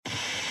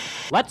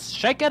Let's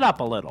shake it up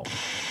a little.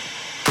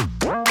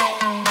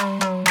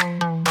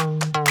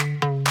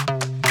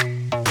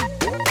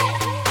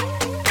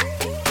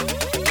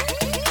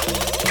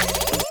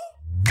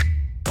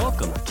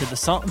 Welcome to the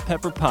Salt and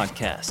Pepper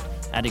Podcast,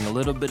 adding a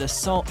little bit of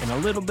salt and a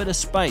little bit of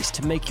spice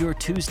to make your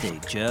Tuesday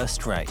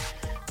just right.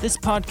 This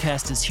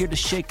podcast is here to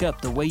shake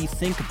up the way you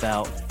think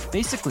about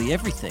basically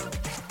everything,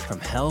 from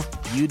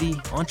health, beauty,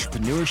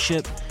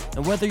 entrepreneurship,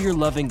 and whether you're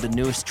loving the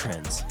newest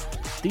trends.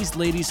 These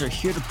ladies are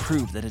here to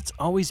prove that it's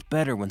always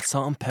better when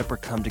salt and pepper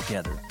come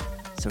together.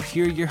 So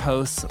here are your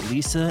hosts,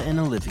 Lisa and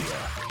Olivia.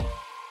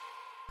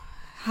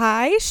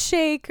 Hi,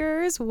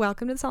 Shakers.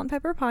 Welcome to the Salt and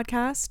Pepper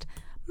Podcast.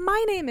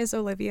 My name is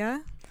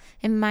Olivia.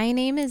 And my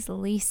name is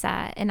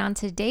Lisa. And on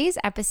today's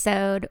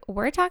episode,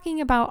 we're talking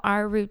about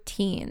our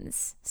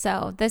routines.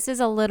 So this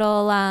is a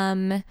little,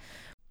 I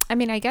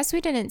guess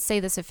we didn't say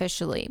this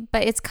officially,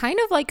 but it's kind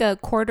of like a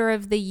quarter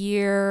of the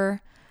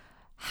year,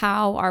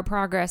 how our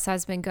progress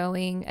has been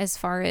going as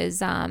far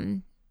as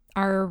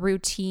our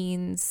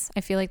routines.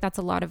 I feel like that's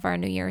a lot of our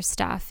New Year's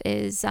stuff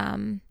is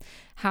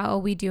how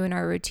we do in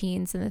our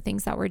routines and the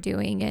things that we're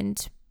doing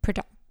and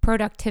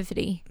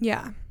productivity.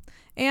 Yeah.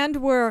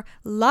 And we're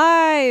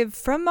live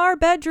from our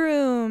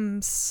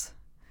bedrooms.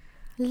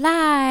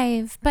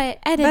 Live, but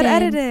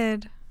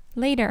edited.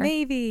 Later.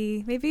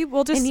 Maybe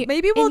we'll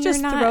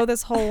just throw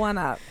this whole one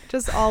up.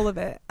 Just all of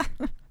it.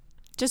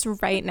 Just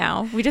right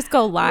now. We just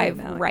go live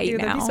right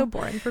now. That'd be so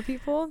boring for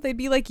people. They'd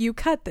be like, you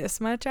cut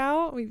this much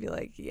out? We'd be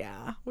like,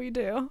 yeah, we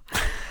do.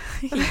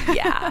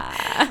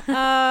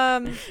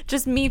 Yeah.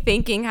 Just me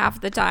thinking half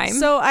the time.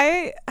 So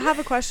I have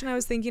a question I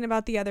was thinking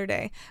about the other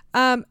day.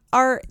 Are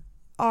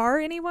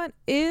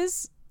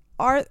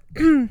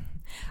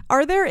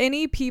there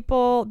any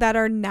people that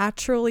are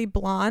naturally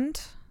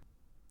blonde?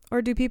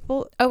 Or do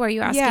people... Oh, are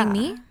you asking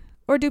me?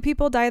 Or do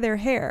people dye their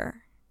hair?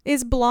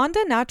 Is blonde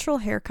a natural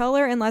hair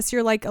color unless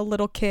you're like a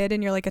little kid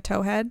and you're like a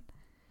towhead?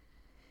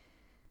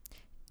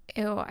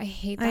 Ew, I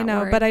hate that I know,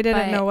 word, but I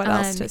didn't know what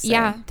else to say.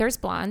 Yeah, there's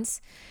blondes.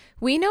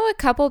 We know a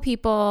couple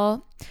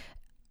people...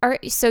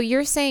 So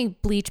you're saying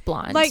bleach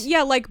blonde? Like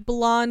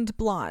blonde.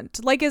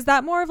 Like, is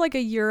that more of like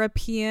a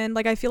European,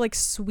 like I feel like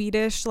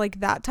Swedish, like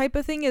that type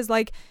of thing? Is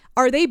like,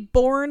 are they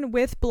born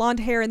with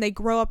blonde hair and they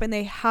grow up and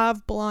they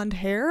have blonde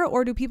hair?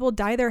 Or do people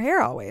dye their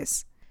hair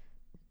always?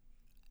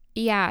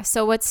 Yeah.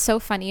 So what's so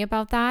funny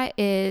about that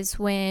is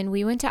when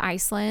we went to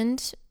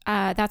Iceland,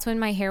 that's when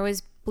my hair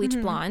was bleach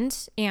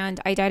blonde and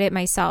I dyed it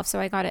myself. So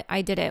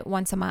I did it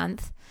once a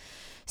month.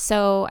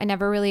 So I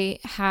never really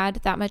had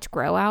that much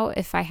grow out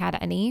if I had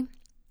any.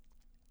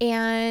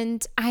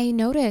 And I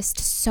noticed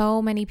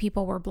so many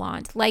people were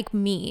blonde, like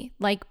me,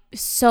 like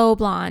so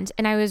blonde.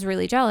 And I was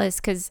really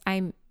jealous because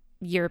I'm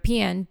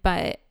European,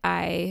 but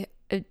I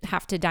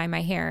have to dye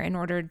my hair in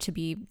order to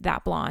be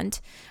that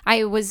blonde.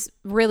 I was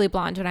really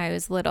blonde when I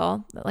was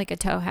little, like a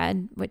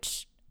towhead,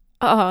 which,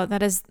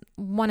 that is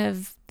one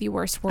of the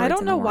worst words in the world. I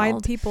don't know why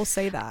people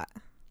say that.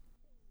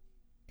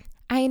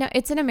 I know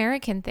it's an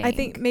American thing. I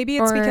think maybe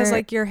it's because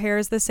like your hair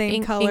is the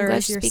same color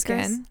as your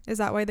skin. Is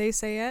that why they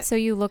say it? So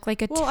you look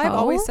like a toe? Well, I've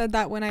always said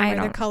that when I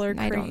wear the color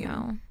cream. I don't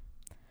know.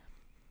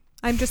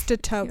 I'm just a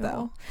toe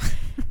though.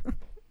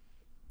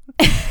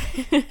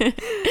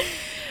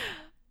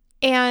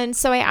 And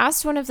so I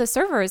asked one of the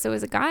servers, it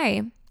was a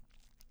guy,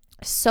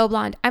 so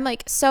blonde. I'm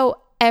like, so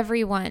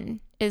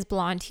everyone is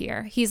blonde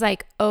here? He's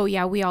like, oh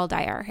yeah, we all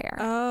dye our hair.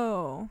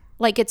 Oh.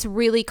 Like it's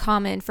really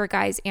common for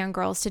guys and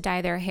girls to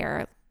dye their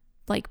hair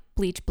like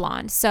bleach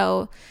blonde.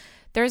 So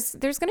there's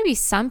going to be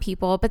some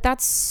people, but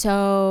that's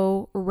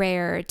so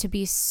rare to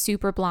be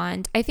super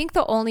blonde. I think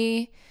the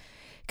only,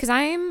 because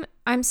I'm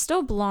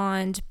still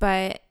blonde,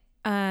 but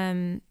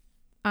I'm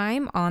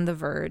on the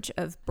verge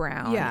of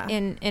brown. Yeah.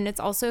 And it's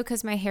also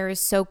because my hair is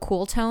so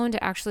cool toned,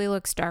 it actually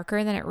looks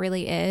darker than it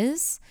really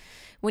is.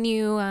 When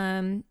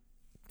you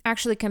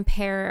actually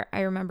compare,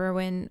 I remember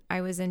when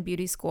I was in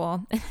beauty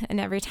school and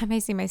every time I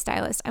see my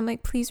stylist, I'm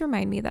like, please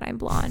remind me that I'm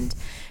blonde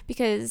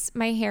because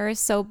my hair is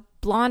so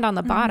blonde on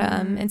the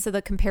bottom. And so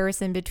the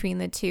comparison between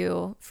the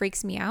two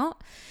freaks me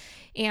out.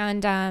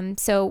 And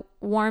so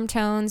warm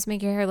tones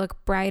make your hair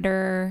look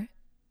brighter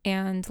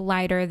and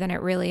lighter than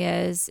it really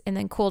is, and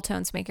then cool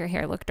tones make your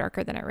hair look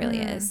darker than it really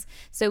is.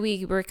 So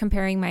we were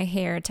comparing my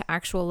hair to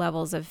actual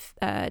levels of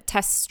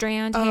test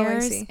strand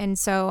hairs, and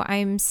so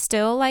I'm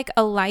still like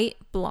a light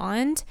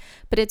blonde,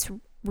 but it's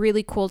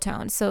really cool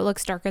toned, so it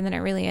looks darker than it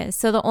really is.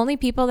 So the only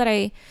people that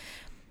I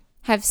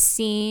have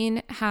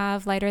seen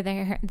have lighter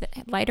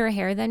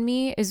hair than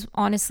me is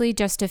honestly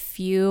just a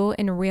few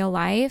in real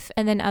life,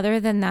 and then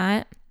other than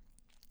that,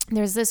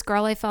 there's this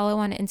girl I follow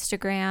on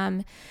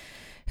Instagram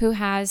who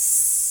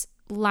has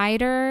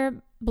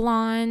lighter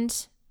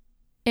blonde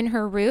in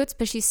her roots,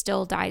 but she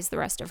still dyes the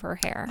rest of her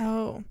hair.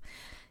 Oh,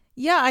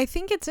 yeah. I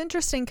think it's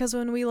interesting because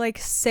when we like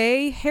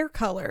say hair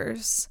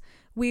colors,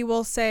 we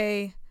will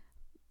say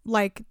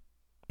like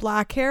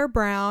black hair,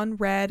 brown,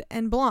 red,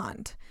 and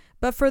blonde.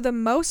 But for the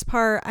most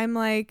part, I'm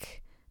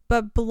like,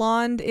 but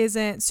blonde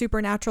isn't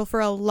supernatural for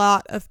a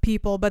lot of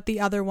people, but the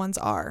other ones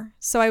are.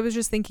 So I was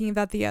just thinking of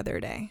that the other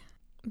day.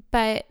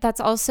 But that's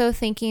also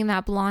thinking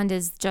that blonde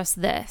is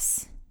just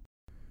this.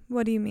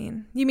 What do you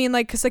mean? You mean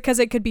like because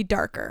it could be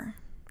darker?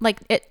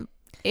 Like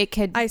it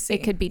could. I see.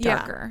 It could be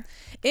darker.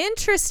 Yeah.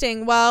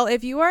 Interesting. Well,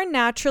 if you are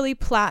naturally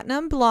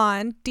platinum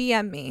blonde,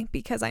 DM me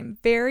because I'm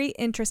very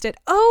interested.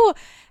 Oh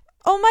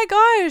my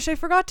gosh! I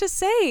forgot to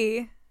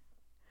say.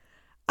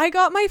 I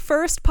got my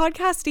first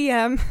podcast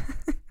DM.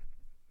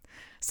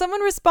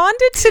 Someone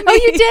responded to me. Oh,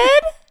 you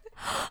did?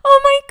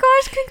 Oh my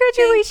gosh,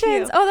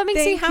 congratulations. Oh, that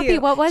makes me happy.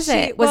 You. What was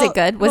it? Was it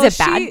good? Was it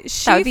bad?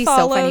 That would be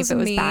so funny if it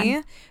was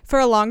bad. For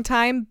a long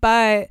time,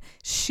 but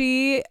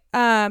she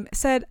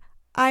said,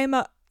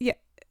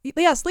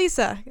 yes,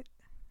 Lisa.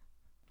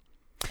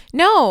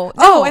 No.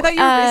 Oh, I thought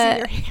you were raising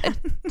your hand.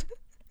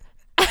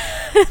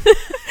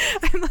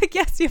 I'm like,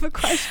 yes, you have a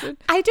question.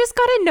 I just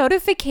got a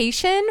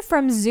notification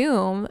from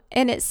Zoom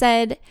and it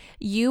said,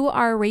 you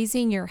are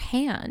raising your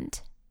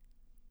hand.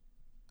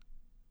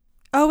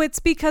 Oh, it's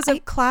because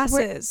of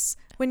classes.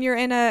 When you're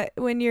in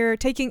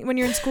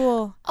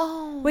school.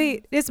 Oh.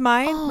 Wait, is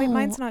mine? Oh, wait,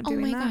 mine's not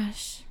doing that. Oh my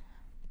gosh.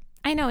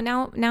 I know.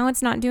 Now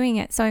it's not doing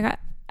it. So I got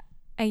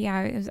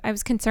I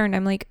was concerned.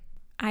 I'm like,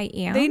 I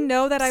am. They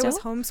know that I was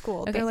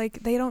homeschooled. Okay. They're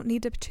like, they don't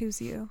need to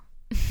choose you.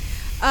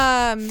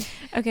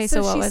 Okay,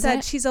 so what was it? She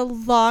said she's a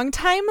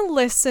longtime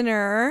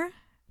listener.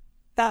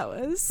 That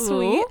was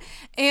sweet. Ooh.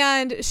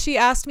 And she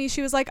asked me,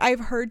 she was like, I've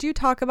heard you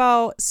talk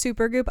about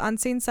Supergoop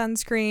Unseen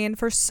Sunscreen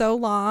for so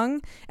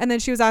long. And then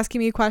she was asking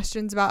me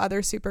questions about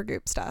other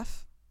Supergoop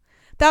stuff.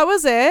 That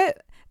was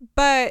it.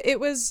 But it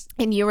was...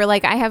 And you were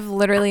like, I have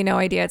literally no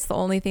idea. It's the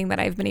only thing that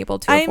I've been able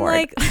to afford. I'm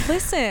like,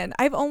 listen,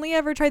 I've only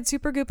ever tried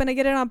Supergoop and I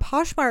get it on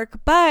Poshmark.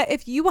 But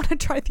if you want to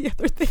try the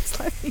other things,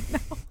 let me know.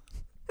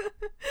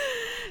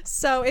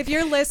 So if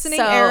you're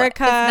listening,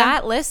 Erica... If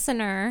that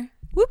listener...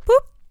 Whoop,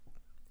 whoop.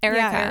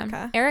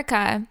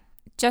 Erica,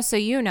 just so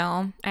you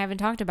know, I haven't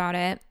talked about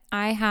it.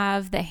 I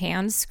have the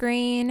hand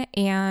screen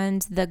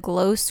and the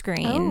glow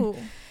screen. Oh.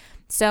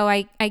 So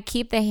I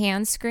keep the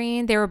hand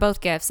screen. They were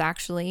both gifts,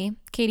 actually.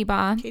 Katie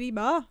Ba.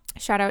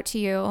 Shout out to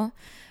you.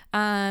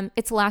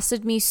 It's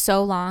lasted me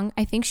so long.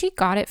 I think she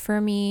got it for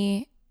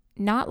me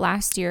not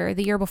last year,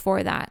 the year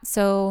before that.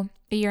 So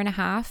a year and a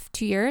half,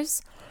 2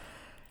 years.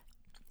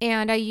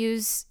 And I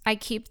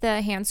keep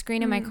the hand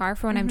screen in my car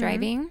for when I'm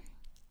driving.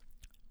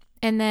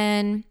 And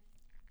then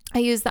I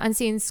use the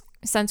unseen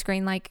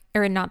sunscreen,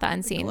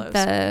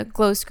 the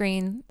glow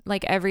screen,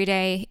 like every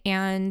day.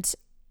 And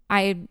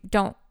I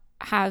don't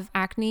have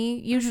acne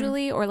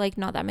usually, or like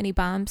not that many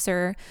bumps,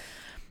 or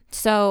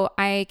so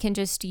I can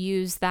just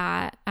use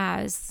that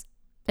as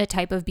a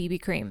type of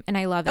BB cream, and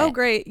I love it. Oh,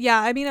 great. Yeah.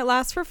 I mean, it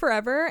lasts for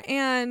forever,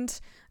 and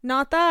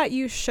not that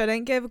you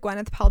shouldn't give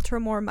Gwyneth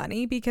Paltrow more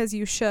money, because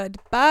you should,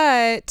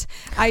 but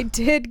I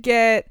did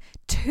get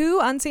 2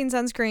 unseen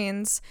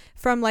sunscreens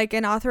from like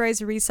an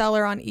authorized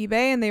reseller on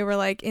eBay, and they were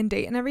like in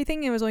date and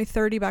everything. It was only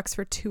 $30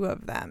 for 2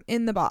 of them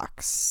in the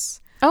box.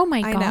 Oh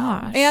my gosh. I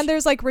know. And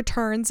there's like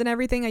returns and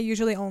everything. I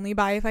usually only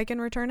buy if I can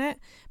return it,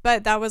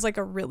 but that was like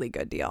a really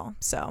good deal.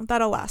 So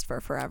that'll last for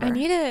forever.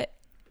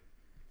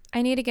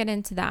 I need to get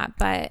into that,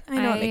 but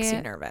I know it makes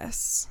you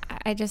nervous.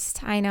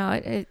 I know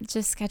it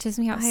just sketches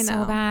me out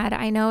so bad.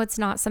 I know it's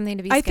not something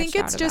to be sketched out about. I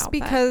think it's just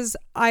because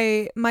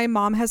my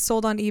mom has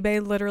sold on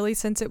eBay literally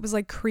since it was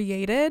like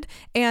created,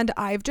 and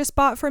I've just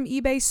bought from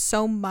eBay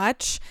so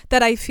much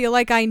that I feel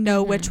like I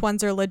know which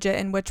ones are legit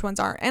and which ones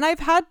aren't. And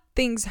I've had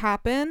things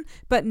happen,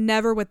 but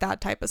never with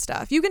that type of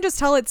stuff. You can just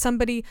tell it's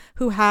somebody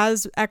who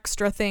has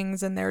extra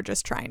things and they're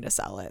just trying to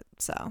sell it.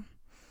 So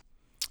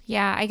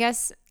yeah, I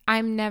guess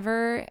I'm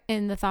never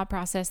in the thought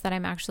process that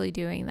I'm actually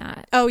doing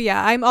that. Oh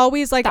yeah, I'm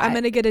always like, I'm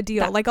gonna get a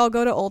deal. Like I'll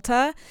go to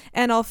Ulta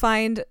and I'll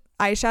find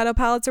eyeshadow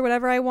palettes or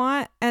whatever I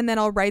want, and then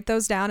I'll write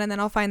those down, and then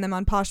I'll find them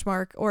on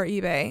Poshmark or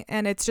eBay,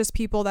 and it's just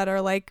people that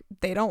are like,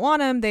 they don't want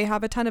them, they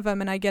have a ton of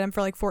them, and I get them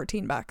for like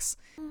 $14.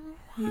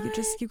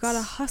 You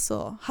gotta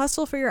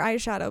hustle for your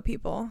eyeshadow,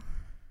 people.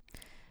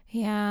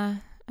 Yeah,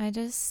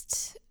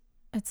 it's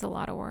a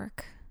lot of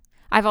work.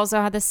 I've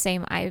also had the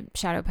same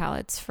eyeshadow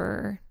palettes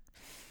for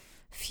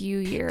few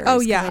years. Oh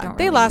yeah,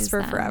 they last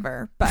for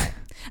forever. But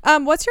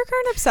what's your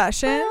current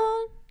obsession?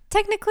 Well,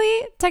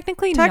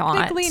 technically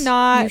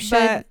not.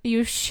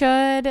 You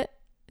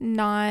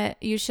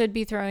should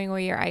be throwing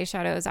away your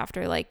eyeshadows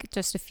after like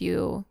just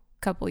a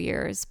couple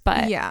years.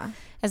 But yeah,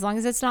 as long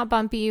as it's not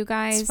bumpy, you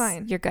guys, it's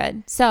fine. You're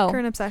good. So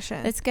current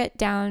obsession. Let's get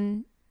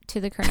down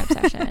to the current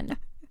obsession.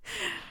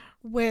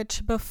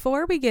 Which,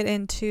 before we get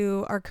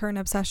into our current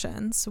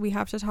obsessions, we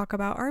have to talk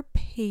about our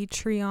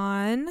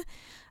Patreon.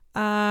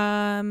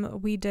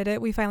 We did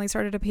it. We finally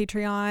started a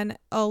Patreon.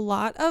 A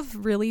lot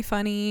of really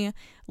funny,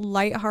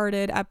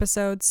 lighthearted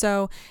episodes.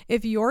 So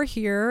if you're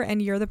here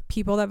and you're the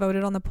people that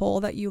voted on the poll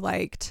that you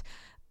liked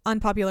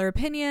unpopular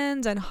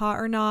opinions and hot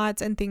or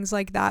nots and things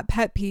like that,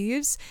 pet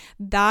peeves,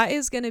 that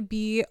is going to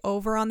be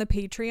over on the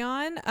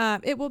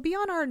Patreon. It will be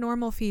on our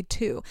normal feed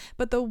too,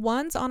 but the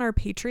ones on our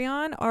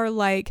Patreon are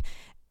like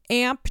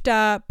amped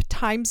up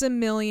times a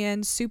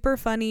million, super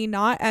funny,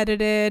 not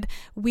edited.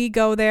 We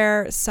go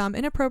there, some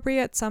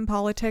inappropriate, some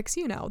politics,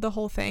 you know, the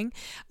whole thing.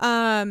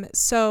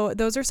 So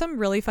those are some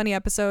really funny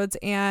episodes.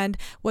 And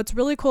what's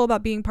really cool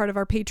about being part of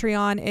our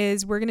Patreon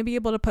is we're going to be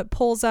able to put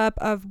polls up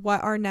of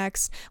what our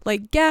next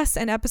like guests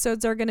and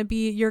episodes are going to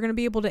be. You're going to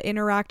be able to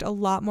interact a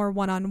lot more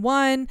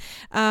one-on-one.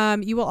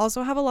 You will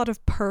also have a lot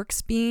of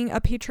perks being a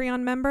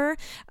Patreon member,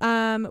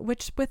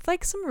 which with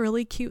like some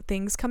really cute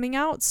things coming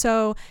out.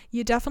 So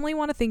you definitely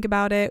want to think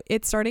about it.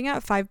 It's starting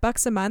at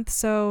 $5 a month,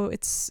 so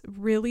it's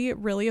really,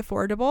 really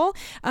affordable.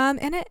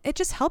 And it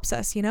just helps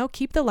us, you know,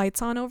 keep the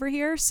lights on over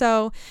here.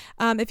 So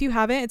if you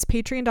haven't, it's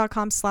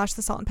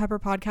patreon.com/the Salt and Pepper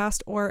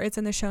Podcast, or it's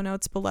in the show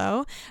notes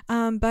below.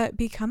 But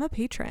become a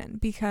patron,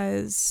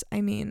 because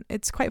I mean,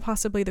 it's quite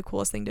possibly the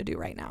coolest thing to do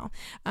right now.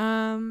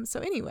 So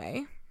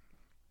anyway.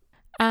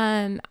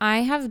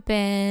 I have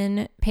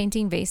been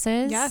painting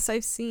vases. Yes,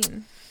 I've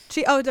seen.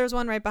 There's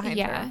one right behind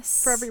her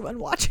for everyone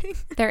watching.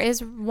 There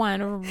is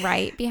one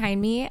right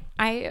behind me.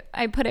 I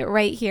put it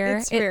right here.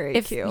 It's very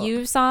cute. If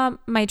you saw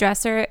my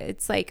dresser,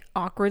 it's like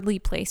awkwardly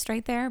placed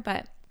right there,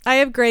 but I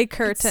have gray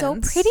curtains. It's so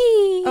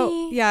pretty.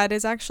 Oh, yeah, it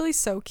is actually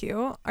so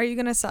cute. Are you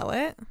going to sell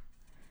it?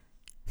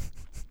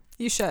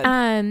 You should.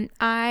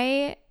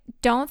 I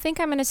don't think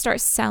I'm going to start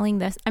selling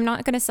this. I'm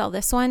not going to sell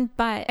this one,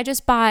 but I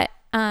just bought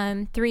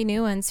 3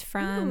 new ones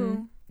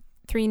from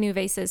 3 new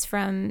vases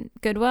from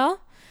Goodwill,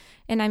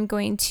 and I'm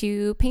going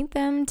to paint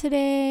them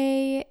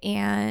today,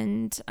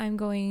 and I'm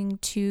going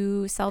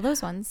to sell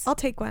those ones. I'll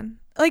take one,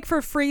 like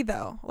for free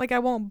though. Like I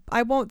won't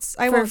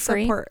free?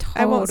 support.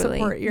 Totally. I won't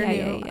support your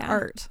new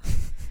art.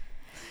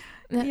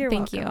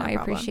 Thank you. I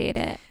appreciate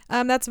it.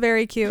 That's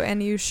very cute,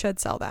 and you should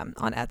sell them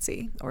on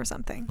Etsy or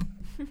something.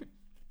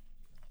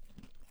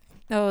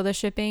 Oh, the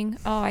shipping.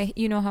 Oh,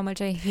 you know how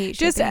much I hate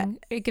just shipping.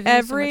 It gives me so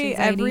much anxiety.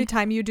 Every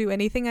time you do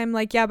anything, I'm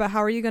like, yeah, but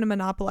how are you going to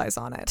monopolize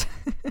on it?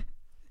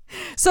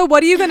 So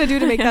what are you going to do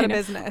to make that a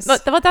business?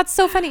 But that's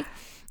so funny.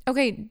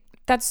 Okay,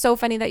 that's so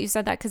funny that you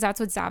said that, because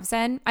that's what Zav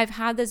said. I've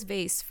had this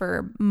vase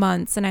for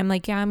months, and I'm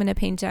like, yeah, I'm going to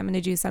paint it. I'm going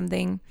to do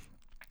something.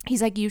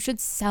 He's like, you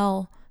should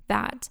sell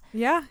that.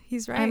 Yeah,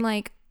 he's right. I'm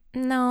like,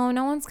 no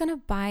one's going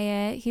to buy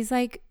it. He's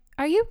like,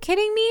 are you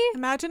kidding me?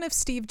 Imagine if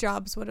Steve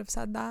Jobs would have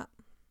said that.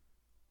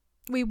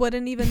 We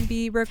wouldn't even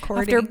be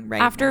recording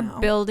after now.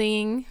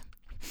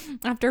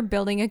 After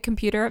building a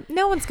computer,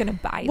 no one's gonna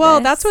buy well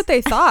this. That's what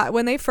they thought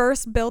when they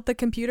first built the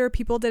computer.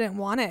 People didn't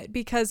want it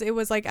because it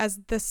was like as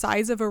the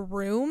size of a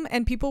room,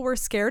 and people were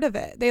scared of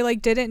it. They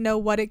like didn't know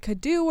what it could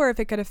do, or if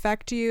it could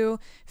affect you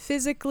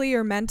physically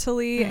or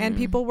mentally. And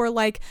people were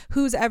like,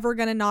 who's ever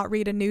gonna not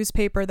read a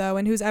newspaper though,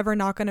 and who's ever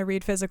not gonna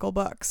read physical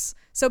books?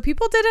 So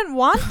people didn't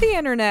want the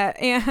internet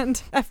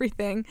and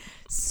everything.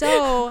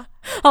 So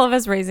all of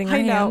us raising our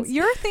hands. I know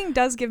your thing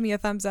does give me a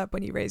thumbs up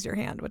when you raise your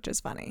hand, which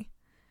is funny.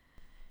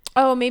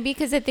 Oh, maybe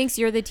because it thinks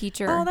you're the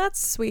teacher. Oh,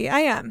 that's sweet.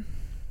 I am.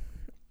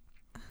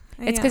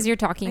 It's because you're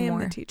talking more.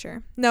 I am the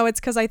teacher. No, it's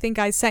because I think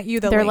I sent you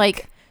the They're link.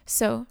 like,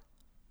 so,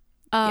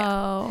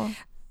 yeah.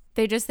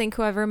 They just think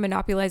whoever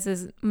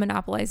monopolizes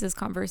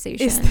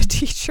conversation is the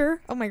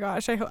teacher. Oh my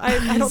gosh, I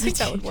don't think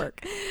that would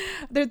work.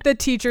 The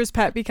teacher's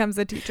pet becomes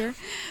the teacher.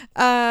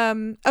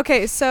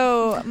 Okay,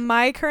 so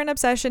my current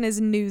obsession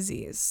is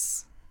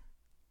Newsies.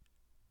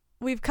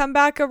 We've come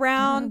back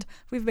around.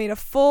 We've made a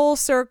full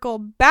circle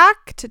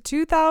back to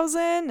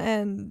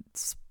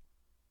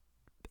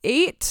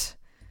 2008,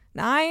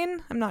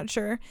 9, I'm not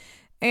sure.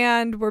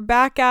 And we're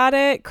back at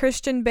it.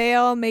 Christian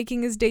Bale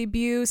making his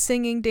debut,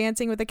 singing,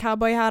 dancing with a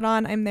cowboy hat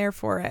on. I'm there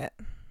for it.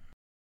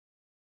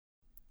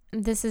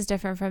 This is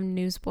different from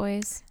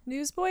Newsboys.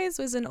 Newsboys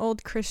was an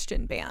old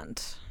Christian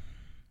band.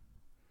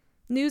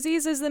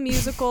 Newsies is the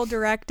musical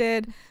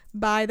directed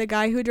by the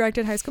guy who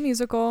directed High School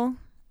Musical.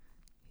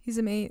 He's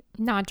a mate.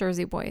 Not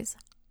Jersey Boys.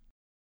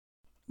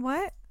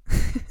 What?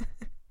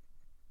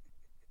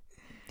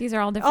 These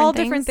are all different things. All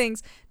different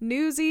things.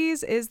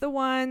 Newsies is the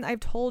one I've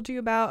told you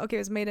about. Okay, it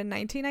was made in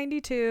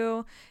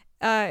 1992.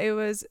 It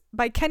was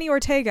by Kenny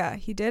Ortega.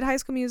 He did High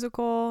School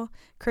Musical.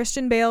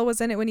 Christian Bale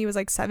was in it when he was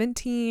like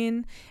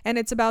 17. And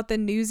it's about the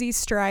Newsies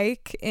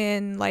strike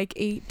in like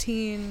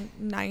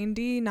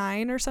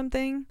 1899 or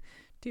something.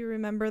 Do you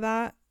remember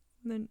that?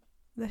 The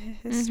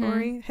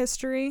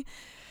history?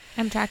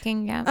 I'm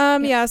tracking, yeah.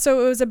 Yeah,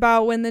 so it was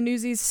about when the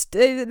Newsies,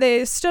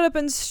 they stood up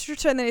and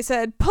they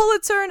said,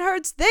 Pulitzer and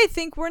Hertz, they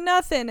think we're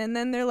nothing. And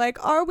then they're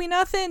like, are we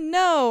nothing?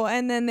 No.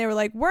 And then they were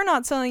like, we're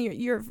not selling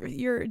your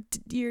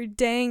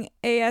dang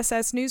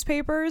ASS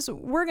newspapers.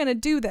 We're going to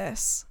do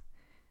this.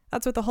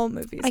 That's what the whole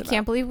movie is about. I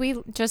can't believe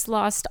we just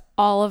lost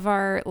all of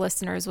our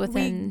listeners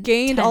within We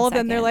gained 10 all of seconds.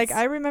 them. They're like,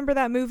 I remember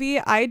that movie.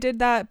 I did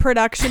that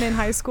production in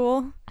high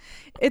school.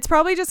 It's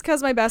probably just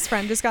because my best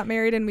friend just got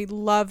married and we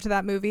loved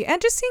that movie.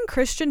 And just seeing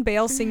Christian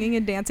Bale singing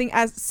and dancing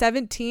as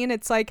 17,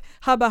 it's like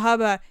hubba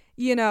hubba,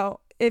 you know,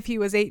 if he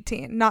was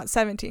 18, not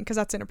 17 because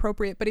that's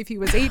inappropriate. But if he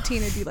was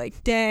 18, it'd be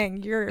like,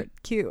 dang, you're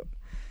cute.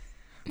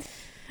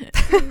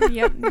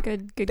 Yep,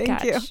 good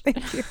catch.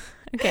 Thank you.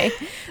 Okay.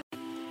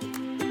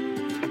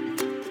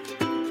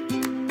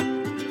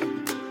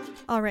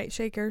 All right,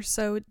 Shakers.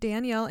 So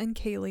Danielle and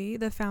Kaylee,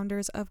 the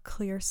founders of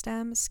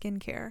ClearStem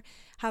Skincare,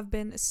 have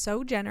been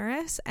so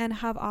generous and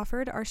have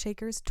offered our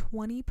Shakers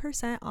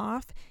 20%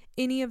 off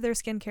any of their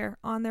skincare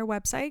on their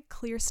website,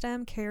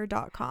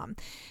 clearstemcare.com.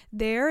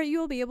 There you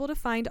will be able to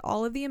find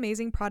all of the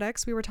amazing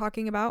products we were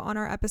talking about on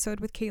our episode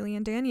with Kaylee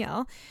and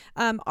Danielle.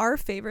 Our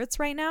favorites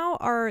right now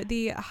are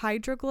the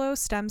Hydroglow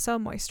Stem Cell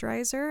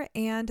Moisturizer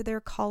and their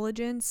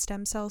Collagen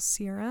Stem Cell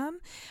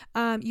Serum.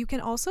 You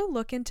can also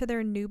look into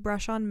their new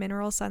Brush On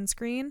Mineral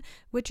Sunscreen,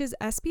 which is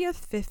SPF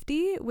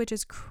 50, which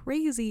is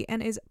crazy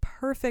and is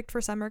perfect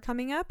for summer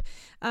coming up.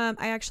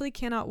 I actually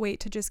cannot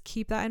wait to just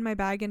keep that in my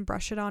bag and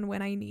brush it on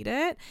when I need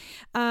it.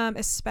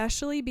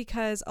 Especially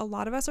because a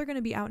lot of us are going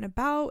to be out and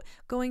about,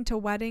 going to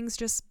weddings,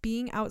 just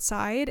being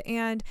outside.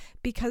 And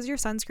because your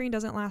sunscreen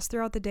doesn't last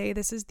throughout the day,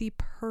 this is the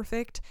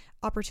perfect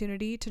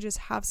opportunity to just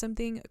have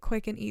something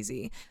quick and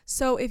easy.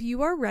 So if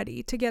you are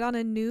ready to get on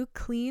a new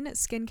clean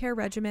skincare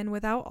regimen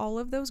without all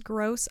of those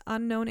gross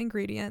unknown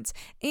ingredients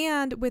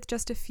and with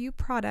just a few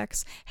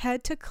products,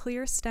 head to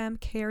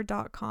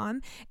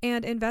clearstemcare.com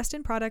and invest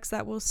in products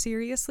that will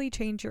seriously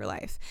change your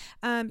life.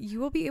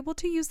 You will be able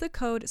to use the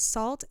code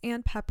SALT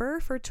and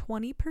PEPPER for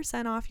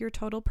 20% off your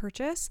total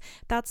purchase.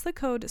 That's the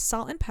code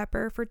SALT and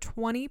PEPPER for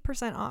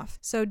 20% off.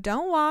 So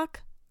don't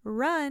walk,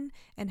 run,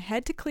 and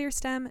head to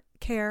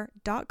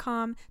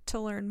clearstemcare.com to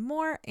learn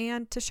more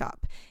and to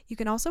shop. You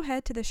can also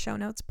head to the show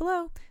notes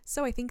below.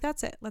 So I think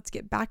that's it. Let's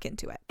get back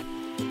into it.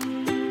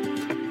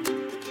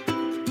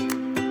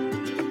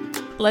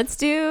 Let's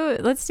do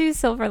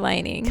silver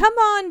lining. Come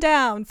on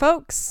down,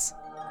 folks.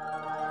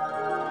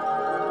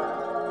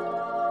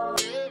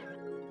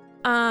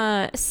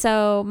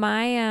 So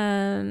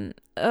my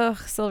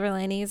silver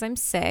lining is I'm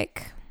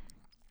sick.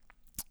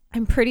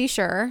 I'm pretty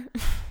sure.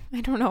 I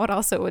don't know what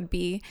else it would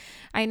be.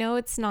 I know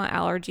it's not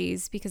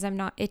allergies because I'm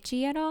not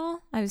itchy at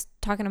all. I was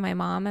talking to my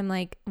mom. I'm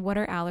like, what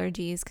are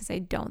allergies? Because I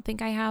don't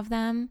think I have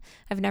them.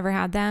 I've never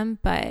had them,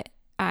 but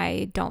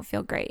I don't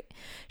feel great.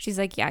 She's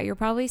like, yeah, you're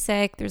probably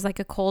sick. There's like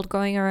a cold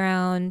going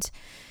around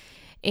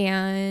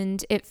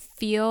and it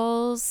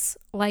feels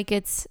like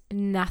it's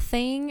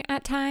nothing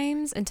at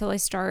times until I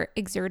start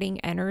exerting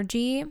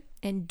energy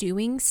and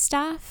doing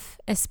stuff,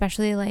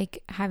 especially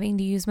like having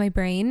to use my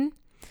brain,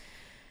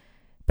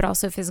 but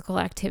also physical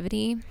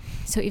activity.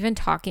 So even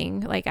talking,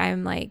 like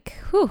I'm like,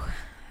 whew,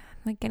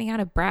 like getting out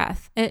of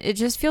breath. It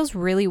just feels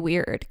really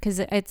weird because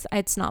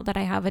it's not that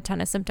I have a ton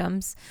of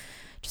symptoms,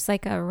 just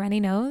like a runny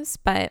nose.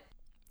 But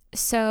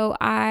so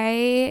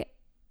I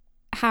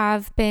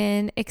have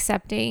been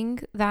accepting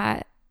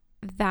that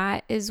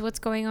is what's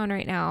going on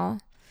right now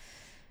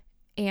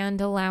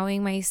and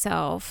allowing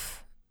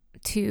myself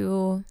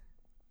to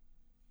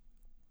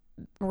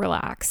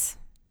relax.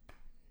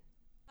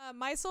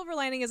 My silver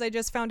lining is I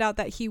just found out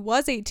that he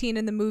was 18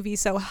 in the movie,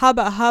 so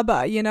hubba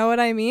hubba, you know what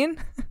I mean?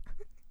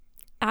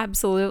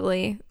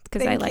 Absolutely,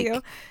 because I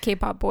like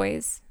K-pop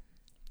boys.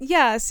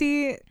 Yeah,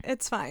 see,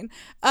 it's fine.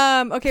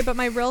 Okay, but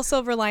my real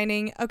silver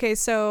lining, okay,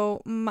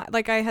 so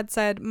like I had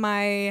said,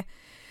 my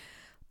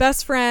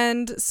best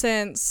friend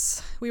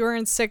since we were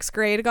in 6th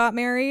grade got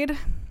married,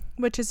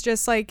 which is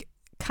just like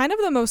kind of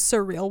the most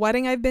surreal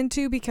wedding I've been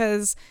to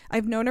because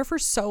I've known her for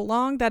so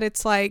long that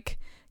it's like,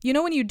 you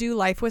know, when you do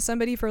life with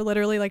somebody for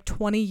literally like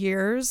 20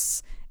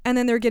 years and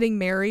then they're getting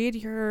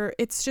married,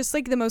 it's just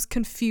like the most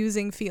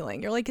confusing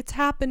feeling. You're like, it's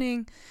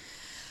happening.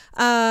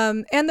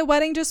 And the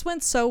wedding just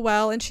went so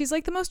well and she's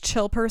like the most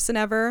chill person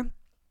ever.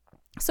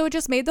 So it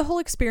just made the whole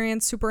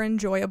experience super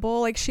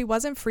enjoyable. Like she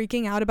wasn't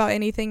freaking out about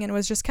anything and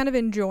was just kind of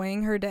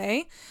enjoying her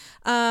day.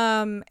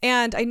 And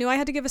I knew I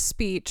had to give a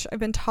speech. I've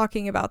been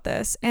talking about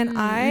this and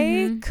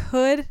I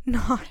could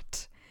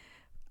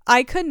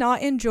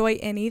not enjoy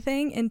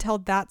anything until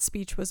that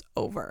speech was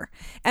over.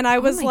 And I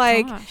was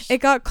like, gosh. It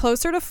got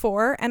closer to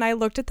 4 and I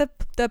looked at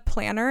the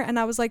planner and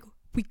I was like,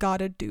 we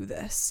gotta do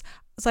this.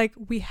 It's like,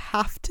 we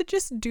have to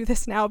just do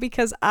this now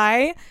because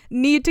I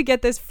need to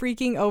get this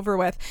freaking over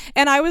with.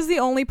 And I was the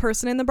only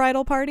person in the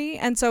bridal party.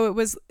 And so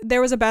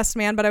there was a best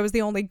man, but I was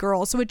the only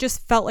girl. So it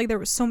just felt like there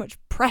was so much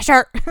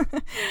pressure.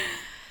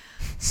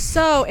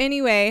 So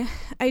anyway,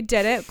 I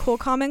did it, cool,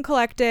 calm, and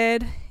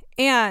collected.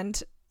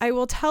 And I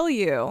will tell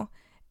you,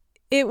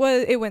 it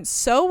went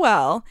so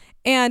well.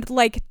 And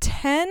like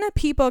 10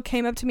 people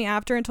came up to me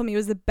after and told me it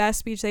was the best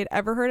speech they'd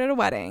ever heard at a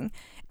wedding.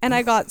 And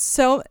I got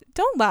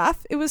don't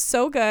laugh. It was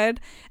so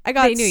good. I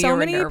got so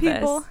many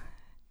people.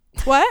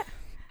 What?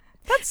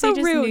 That's so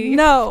rude.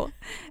 No.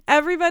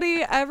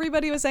 Everybody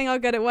was saying how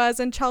good it was.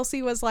 And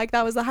Chelsea was like,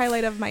 that was the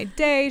highlight of my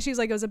day. She's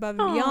like, it was above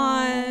and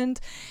beyond.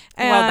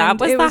 And well, that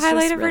was the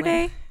highlight of her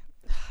day?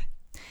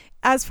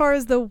 As far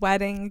as the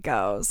wedding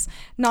goes.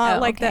 Not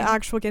like the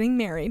actual getting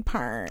married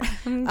part.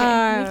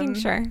 Making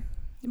sure.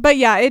 But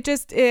yeah,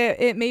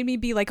 it made me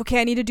be like,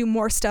 okay, I need to do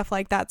more stuff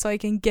like that so I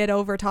can get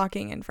over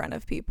talking in front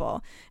of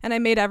people. And I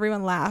made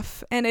everyone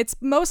laugh. And it's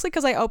mostly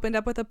because I opened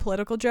up with a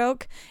political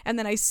joke and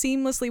then I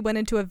seamlessly went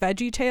into a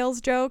Veggie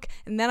Tales joke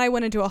and then I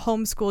went into a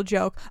homeschool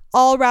joke,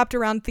 all wrapped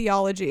around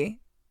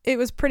theology. It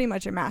was pretty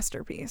much a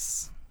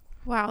masterpiece.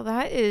 Wow,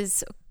 that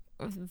is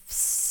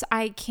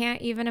I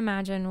can't even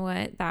imagine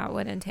what that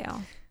would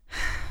entail.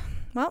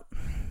 Well,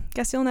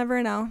 guess you'll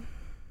never know.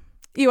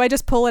 I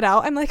just pull it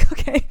out. I'm like,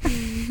 okay.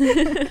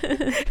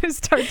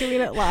 Start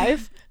doing it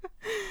live.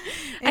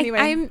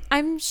 Anyway.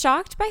 I'm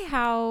shocked by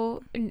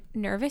how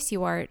nervous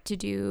you are to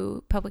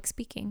do public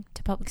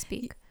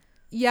speak.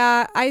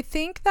 Yeah, I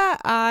think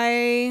that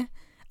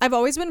I've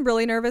always been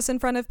really nervous in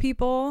front of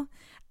people.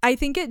 I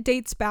think it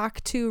dates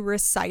back to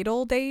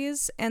recital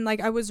days, and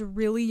like I was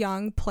really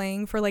young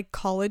playing for like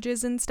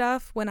colleges and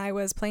stuff when I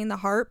was playing the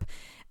harp,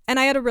 and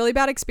I had a really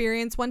bad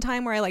experience one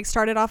time where I like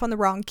started off on the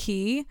wrong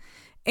key,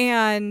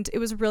 and it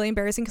was really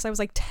embarrassing because I was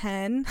like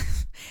 10.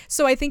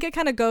 So I think it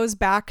kind of goes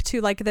back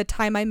to like the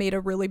time I made a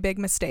really big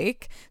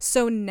mistake.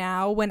 So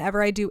now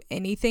whenever I do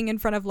anything in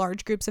front of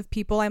large groups of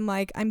people, I'm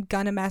like, I'm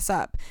gonna mess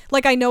up.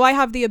 Like I know I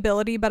have the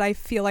ability, but I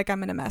feel like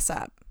I'm gonna mess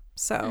up.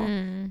 So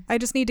I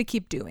just need to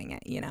keep doing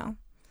it,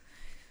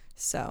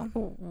 So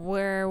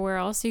where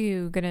else are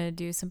you gonna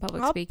do some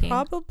public speaking?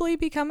 I'll probably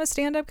become a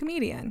stand-up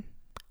comedian.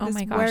 Oh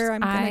my gosh, where I'm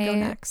gonna go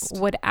next.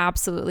 Would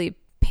absolutely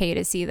pay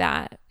to see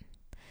that.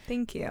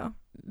 Thank you.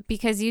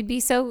 Because you'd be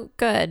so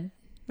good.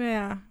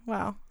 Yeah.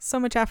 Wow. So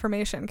much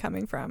affirmation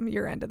coming from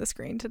your end of the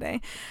screen today.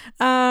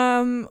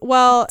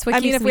 Well, I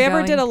mean, if we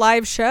ever did a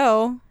live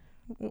show,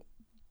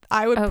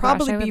 I would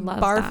probably be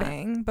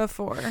barfing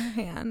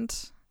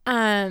beforehand.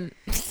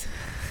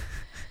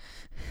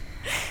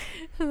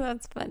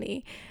 That's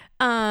funny.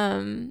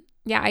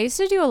 Yeah, I used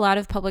to do a lot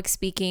of public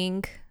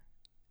speaking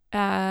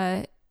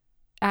at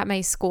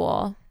my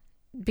school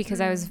because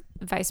I was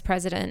vice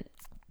president.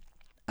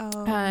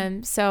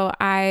 So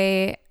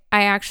I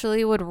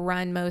actually would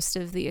run most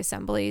of the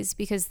assemblies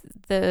because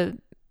the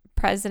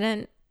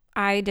president,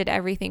 I did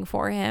everything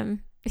for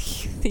him.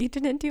 He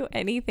didn't do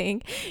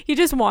anything. He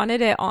just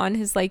wanted it on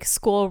his like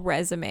school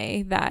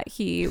resume that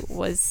he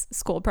was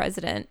school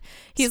president.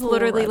 He's school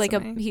literally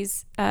resume.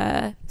 He's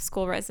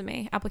school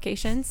resume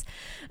applications.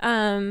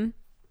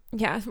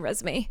 Yeah,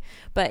 resume.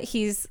 But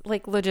he's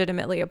like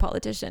legitimately a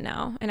politician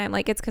now. And I'm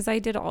like, it's because I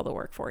did all the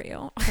work for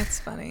you. That's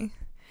funny.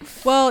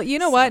 Well, you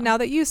know what? Now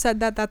that you said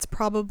that, that's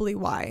probably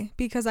why.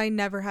 Because I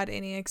never had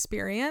any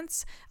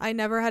experience. I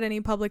never had any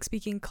public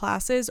speaking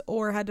classes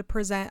or had to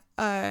present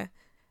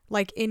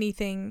like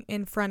anything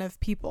in front of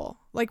people.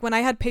 Like when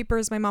I had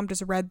papers, my mom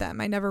just read them.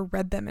 I never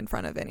read them in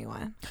front of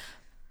anyone.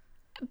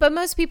 But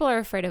most people are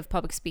afraid of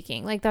public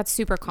speaking. Like that's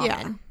super common.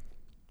 Yeah.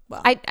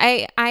 Well,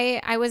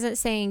 I wasn't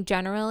saying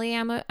generally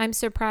I'm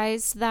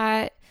surprised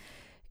that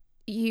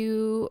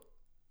you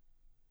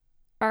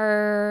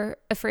are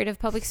afraid of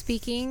public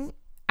speaking.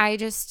 I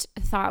just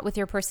thought with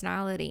your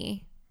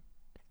personality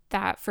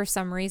that for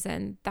some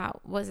reason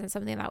that wasn't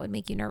something that would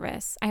make you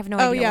nervous. I have no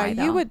idea why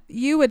though.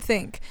 you would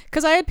think,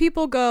 because I had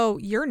people go,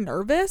 "You're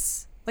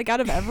nervous?" Like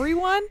out of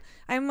everyone.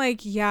 I'm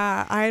like,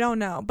 yeah, I don't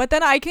know, but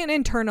then I can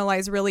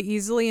internalize really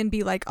easily and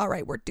be like, all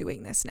right, we're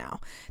doing this now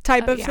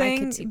type of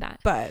thing. I could see that.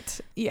 But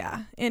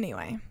yeah,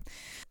 anyway,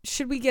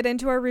 should we get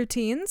into our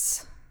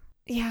routines?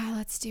 Yeah,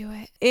 let's do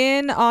it.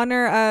 In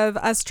honor of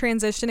us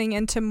transitioning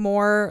into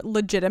more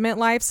legitimate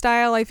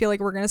lifestyle, I feel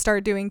like we're going to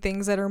start doing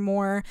things that are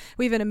more,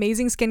 we have an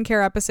amazing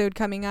skincare episode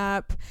coming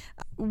up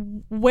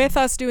with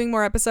us doing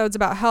more episodes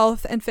about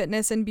health and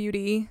fitness and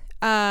beauty.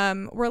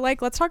 We're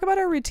like, let's talk about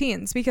our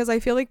routines, because I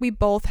feel like we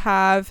both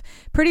have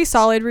pretty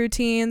solid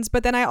routines.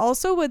 But then I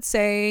also would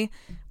say,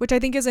 which I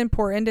think is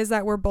important, is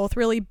that we're both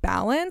really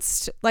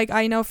balanced. Like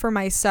I know for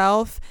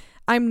myself,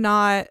 I'm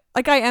not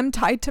like, I am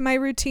tied to my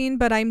routine,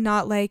 but I'm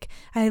not like,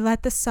 I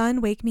let the sun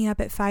wake me up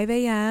at 5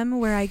 a.m.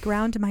 where I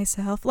ground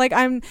myself. Like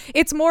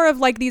it's more of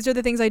like, these are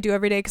the things I do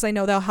every day because I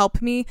know they'll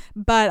help me,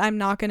 but I'm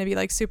not going to be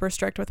like super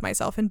strict with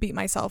myself and beat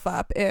myself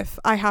up if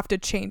I have to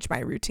change my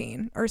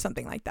routine or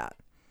something like that.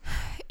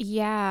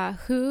 Yeah.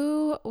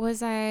 Who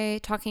was I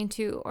talking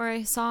to, or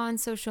I saw on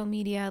social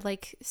media,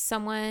 like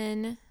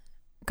someone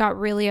got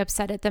really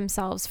upset at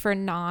themselves for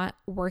not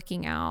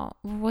working out.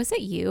 Was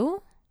it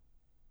you?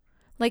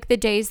 Like the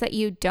days that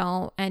you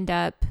don't end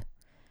up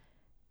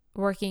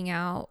working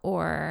out,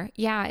 or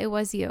yeah, it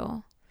was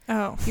you.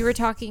 Oh, you were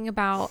talking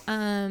about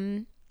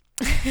wow.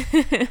 Which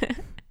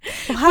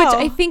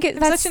I think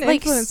that's such an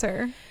like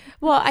influencer.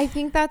 Well, I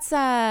think that's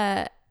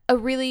a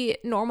really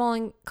normal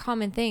and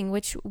common thing,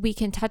 which we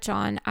can touch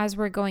on as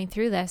we're going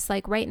through this.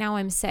 Like right now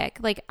I'm sick.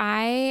 Like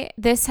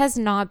this has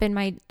not been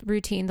my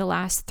routine the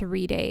last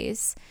 3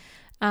 days.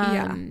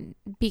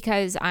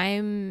 Because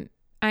I'm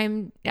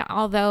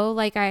although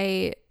like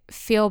I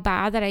feel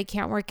bad that I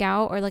can't work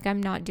out, or like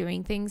I'm not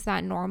doing things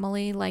that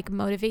normally like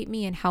motivate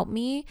me and help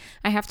me,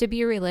 I have to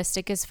be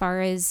realistic as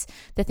far as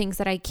the things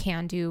that I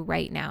can do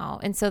right now.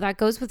 And so that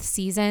goes with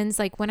seasons.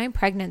 Like when I'm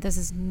pregnant, this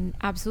is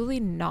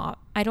absolutely not,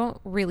 I don't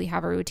really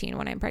have a routine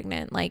when I'm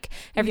pregnant. Like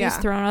everything's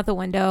thrown out the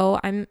window.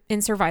 I'm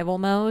in survival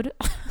mode.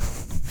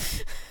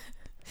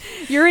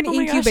 You're an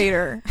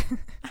incubator.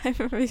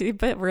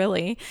 But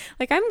really,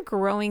 like I'm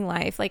growing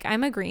life. Like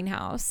I'm a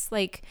greenhouse.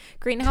 Like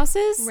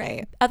greenhouses,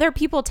 right? Other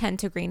people tend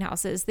to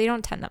greenhouses. They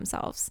don't tend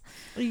themselves.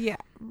 Yeah,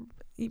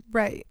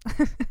 right.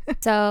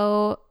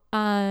 So,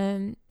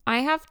 I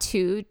have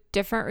two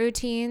different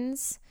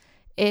routines.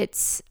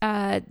 It's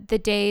the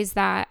days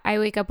that I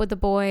wake up with the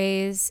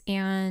boys,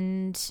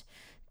 and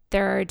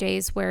there are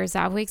days where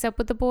Zav wakes up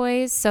with the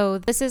boys. So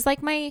this is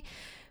like my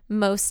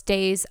most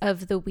days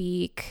of the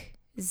week,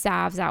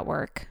 Zav's at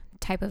work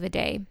type of a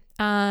day.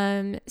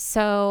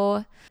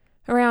 So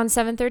around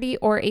 7:30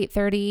 or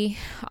 8:30,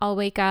 I'll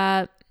wake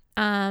up.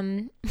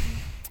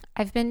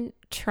 I've been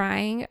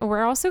trying,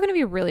 we're also going to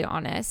be really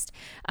honest.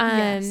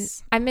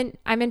 Yes. I've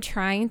been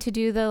trying to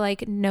do the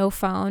like no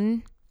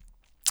phone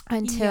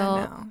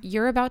until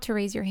you're about to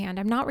raise your hand.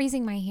 I'm not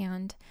raising my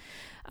hand.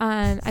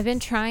 I've been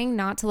trying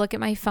not to look at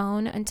my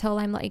phone until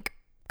I'm like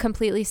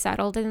completely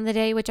settled in the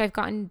day, which I've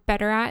gotten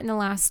better at in the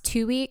last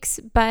 2 weeks.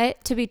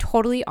 But to be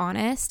totally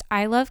honest,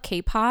 I love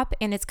K-pop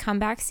and it's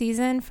comeback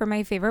season for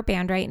my favorite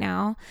band right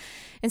now.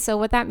 And so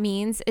what that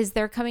means is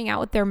they're coming out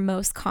with their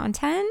most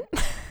content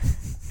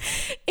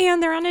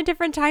and they're on a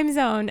different time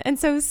zone. And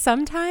so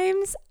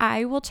sometimes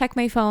I will check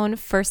my phone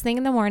first thing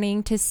in the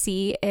morning to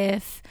see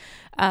if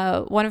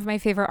one of my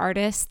favorite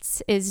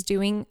artists is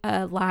doing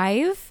a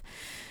live.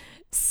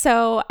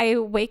 So I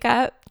wake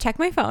up, check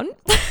my phone.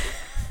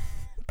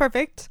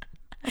 Perfect.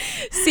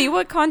 See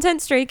what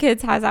content Stray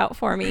Kids has out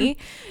for me.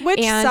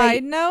 Which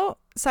side note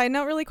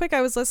really quick,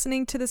 I was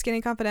listening to the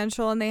Skinny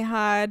Confidential and they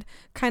had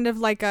kind of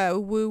like a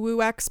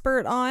woo-woo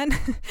expert on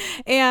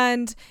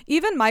and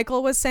even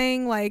Michael was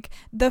saying like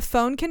the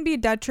phone can be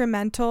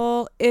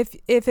detrimental if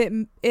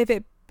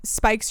it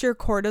spikes your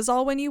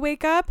cortisol when you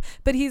wake up,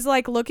 but he's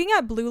like looking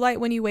at blue light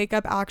when you wake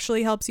up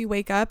actually helps you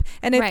wake up.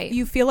 And if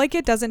you feel like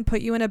it doesn't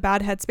put you in a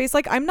bad headspace,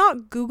 like I'm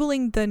not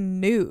Googling the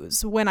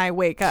news when I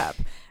wake up.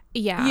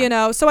 Yeah. You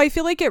know, so I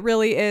feel like it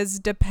really is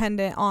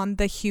dependent on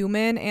the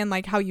human and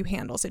like how you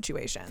handle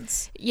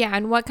situations. Yeah.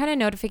 And what kind of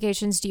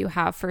notifications do you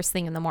have first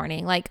thing in the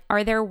morning? Like,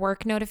 are there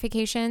work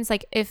notifications?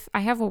 Like, if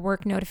I have a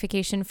work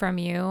notification from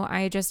you,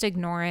 I just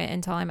ignore it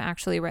until I'm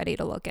actually ready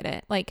to look at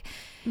it. Like,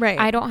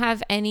 I don't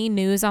have any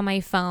news on my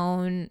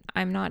phone.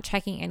 I'm not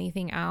checking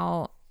anything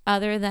out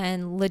other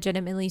than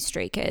legitimately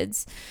Stray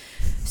Kids.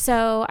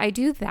 So I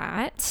do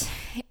that.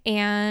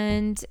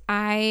 And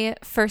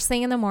first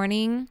thing in the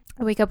morning,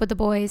 I wake up with the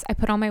boys. I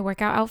put on my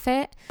workout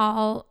outfit.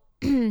 I'll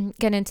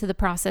get into the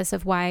process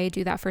of why I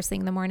do that first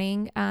thing in the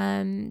morning.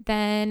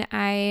 Then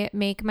I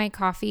make my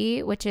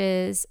coffee, which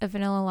is a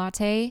vanilla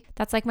latte.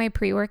 That's like my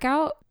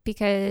pre-workout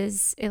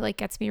because it like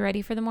gets me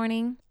ready for the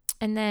morning.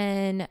 And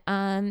then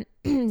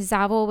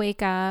Zav will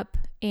wake up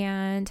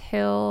and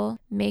he'll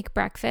make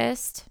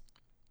breakfast.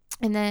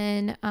 And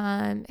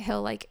then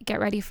he'll like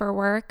get ready for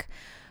work.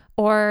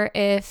 Or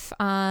if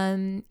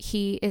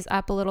he is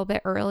up a little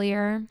bit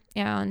earlier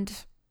and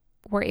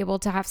we're able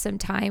to have some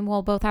time,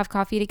 we'll both have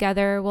coffee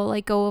together. We'll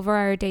like go over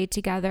our day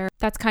together.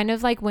 That's kind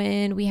of like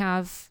when we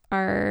have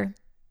our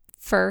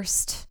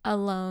first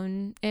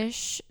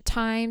alone-ish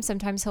time.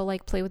 Sometimes he'll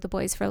like play with the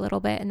boys for a little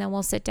bit and then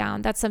we'll sit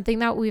down. That's something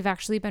that we've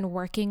actually been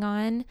working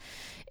on,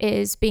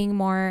 is being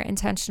more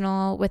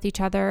intentional with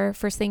each other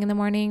first thing in the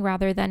morning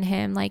rather than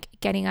him like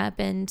getting up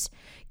and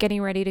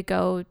getting ready to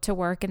go to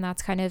work, and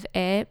that's kind of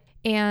it.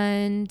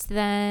 And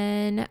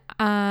then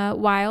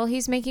while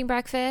he's making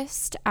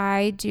breakfast,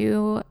 I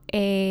do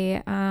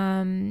a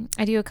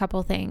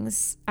couple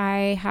things.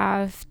 I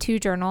have 2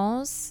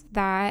 journals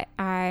that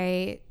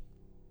I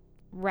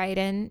write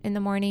in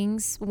the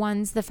mornings.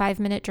 One's the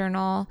 5-minute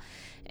journal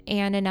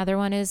and another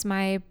one is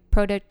my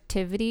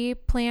productivity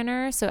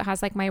planner. So it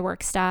has like my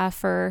work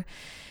stuff or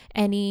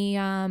any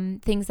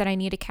things that I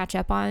need to catch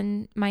up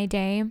on my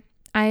day.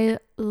 I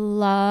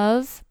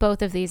love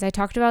both of these. I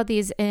talked about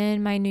these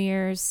in my New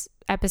Year's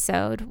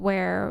episode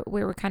where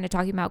we were kind of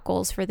talking about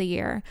goals for the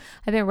year.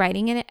 I've been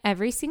writing in it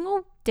every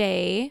single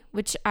day,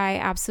 which I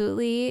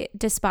absolutely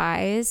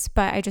despise,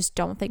 but I just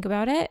don't think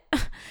about it.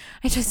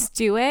 I just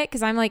do it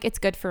because I'm like, it's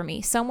good for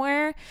me.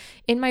 Somewhere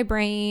in my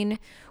brain,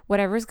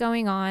 whatever's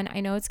going on, I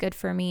know it's good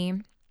for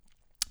me.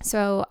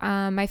 So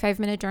my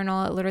 5-minute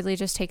journal, it literally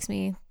just takes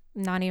me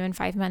not even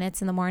 5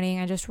 minutes in the morning.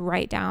 I just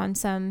write down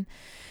some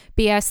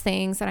BS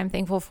things that I'm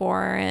thankful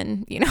for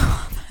and, you know,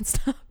 all that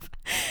stuff.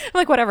 I'm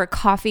like, whatever,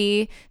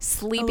 coffee,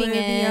 sleeping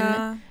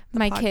Olivia, in,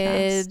 my podcast.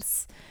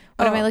 Kids.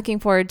 What am I looking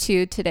forward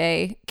to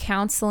today?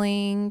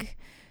 Counseling,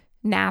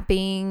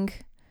 napping,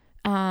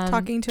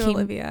 talking to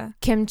Olivia,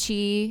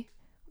 kimchi,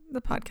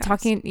 the podcast,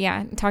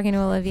 talking to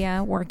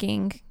Olivia,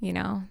 working, you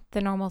know,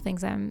 the normal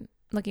things I'm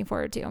looking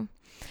forward to.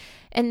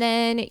 And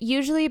then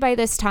usually by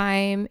this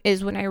time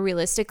is when I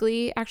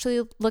realistically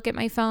actually look at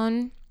my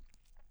phone.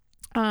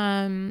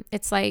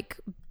 It's like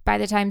by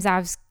the time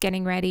Zav's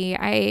getting ready,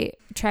 I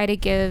try to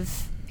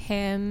give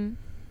him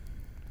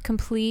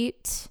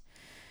complete,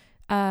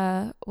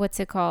 what's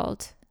it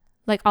called?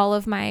 Like all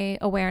of my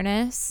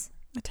awareness.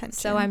 Attention.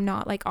 So I'm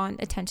not like on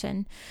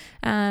attention.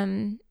 So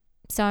I'm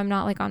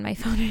not like on my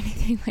phone or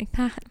anything like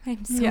that.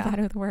 I'm so bad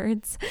with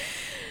words.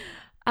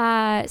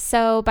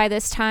 So by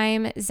this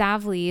time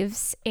Zav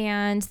leaves,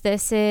 and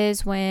this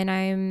is when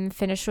I'm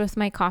finished with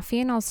my coffee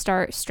and I'll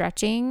start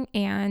stretching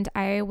and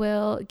I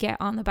will get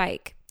on the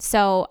bike.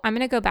 So I'm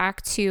going to go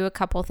back to a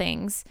couple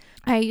things.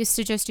 I used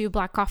to just do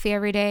black coffee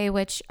every day,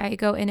 which I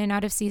go in and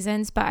out of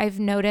seasons, but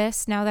I've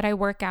noticed now that I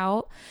work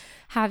out,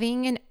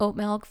 having an oat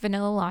milk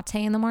vanilla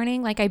latte in the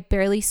morning, like I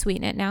barely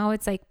sweeten it now.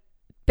 It's like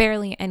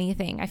barely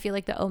anything. I feel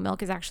like the oat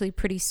milk is actually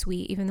pretty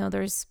sweet, even though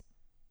there's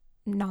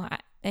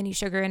not any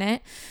sugar in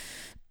it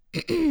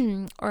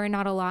or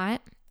not a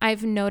lot.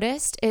 I've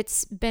noticed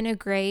it's been a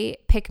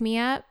great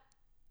pick-me-up,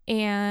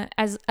 and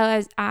as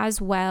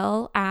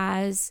well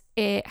as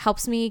it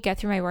helps me get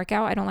through my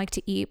workout. I don't like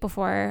to eat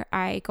before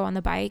I go on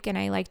the bike, and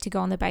I like to go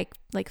on the bike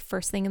like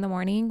first thing in the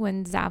morning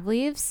when Zav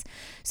leaves.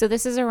 So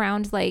this is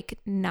around like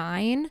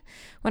 9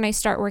 when I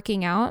start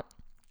working out.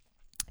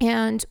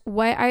 And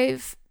what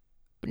I've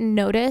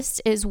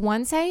noticed is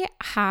once I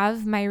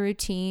have my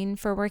routine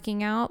for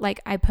working out, like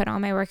I put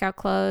on my workout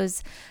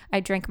clothes, I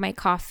drink my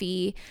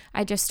coffee,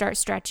 I just start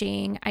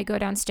stretching, I go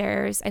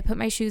downstairs, I put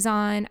my shoes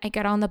on, I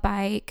get on the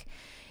bike.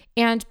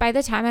 And by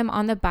the time I'm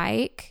on the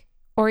bike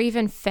or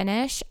even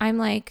finish, I'm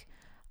like,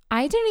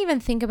 I didn't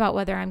even think about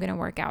whether I'm going to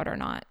work out or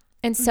not.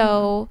 And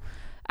so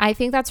I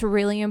think that's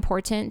really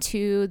important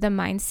to the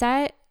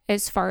mindset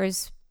as far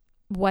as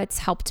what's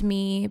helped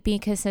me be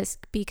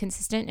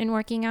consistent in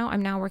working out.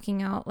 I'm now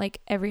working out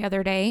like every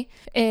other day,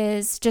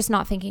 is just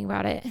not thinking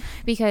about it,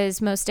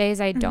 because most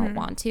days I don't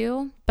want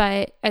to,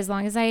 but as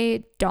long as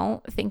I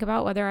don't think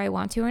about whether I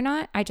want to or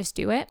not, I just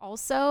do it.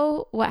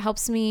 Also, what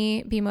helps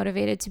me be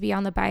motivated to be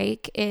on the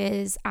bike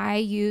is I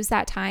use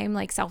that time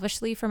like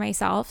selfishly for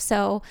myself.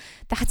 So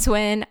that's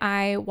when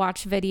I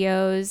watch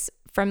videos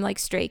from like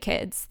Stray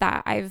Kids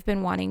that I've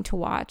been wanting to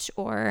watch,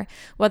 or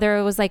whether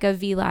it was like a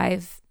V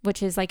Live,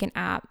 which is like an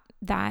app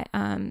that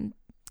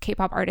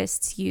K-pop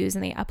artists use,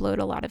 and they upload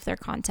a lot of their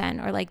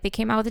content, or like they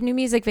came out with a new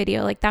music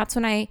video. Like that's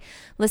when I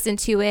listen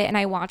to it and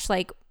I watch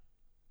like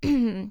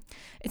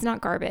it's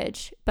not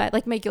garbage, but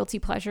like my guilty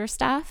pleasure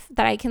stuff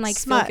that I can like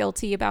smut. Feel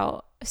guilty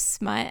about.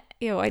 Smut.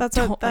 Ew, I that's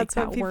don't what like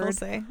that people word.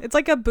 say. It's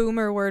like a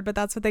boomer word, but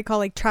that's what they call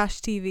like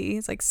trash TV.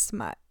 It's like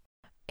smut.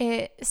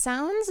 It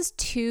sounds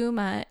too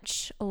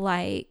much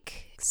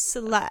like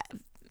Slut.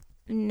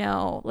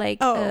 No, like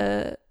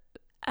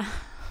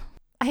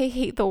I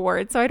hate the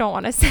word, so I don't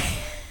want to say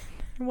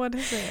it. What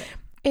is it?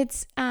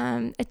 It's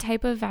a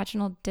type of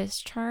vaginal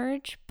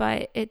discharge,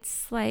 but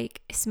it's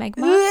like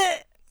smegma.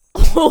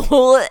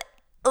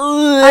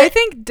 I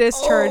think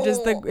discharge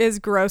is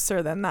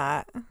grosser than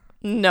that.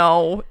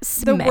 No,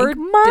 The smegma? word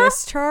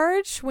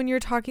discharge when you're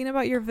talking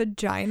about your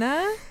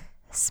vagina.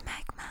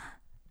 Smegma.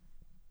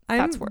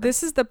 That's worse.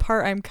 This is the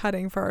part I'm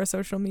cutting for our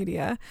social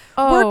media.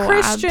 Oh, we're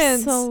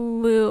Christians.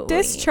 Absolutely.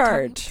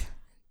 Discharge.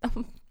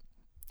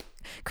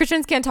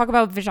 Christians can't talk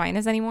about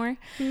vaginas anymore.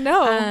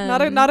 No,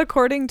 not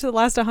according to the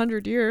last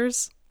 100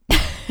 years.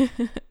 Okay.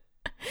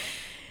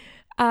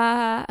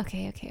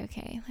 Let's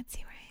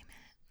see where I'm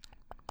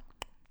at.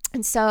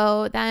 And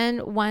so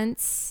then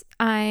once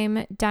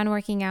I'm done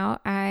working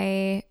out,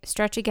 I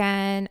stretch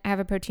again, I have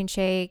a protein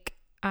shake,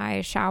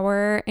 I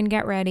shower and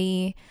get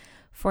ready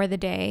for the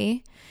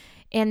day.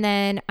 And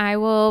then I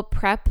will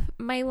prep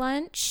my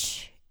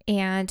lunch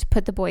and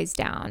put the boys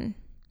down.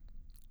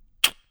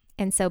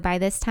 And so by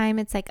this time,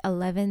 it's like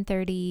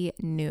 11:30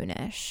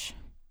 noonish.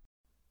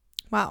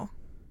 Wow.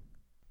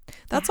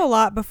 That's a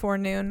lot before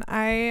noon.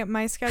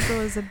 My schedule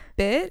is a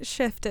bit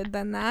shifted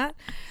than that.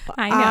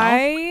 I know.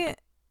 I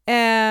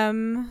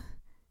am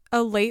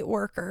a late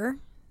worker.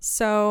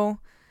 So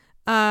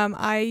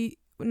I,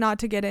 not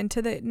to get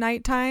into the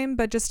nighttime,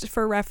 but just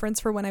for reference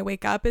for when I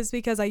wake up, is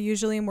because I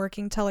usually am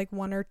working till like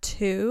 1 or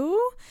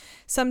 2,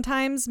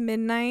 sometimes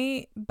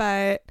midnight,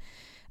 but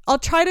I'll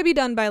try to be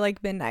done by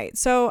like midnight.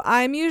 So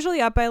I'm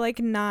usually up by like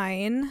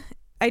 9.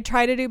 I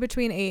try to do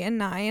between 8 and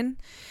 9.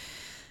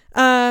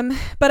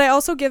 But I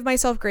also give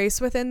myself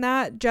grace within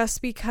that,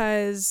 just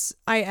because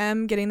I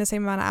am getting the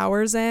same amount of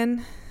hours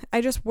in. I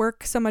just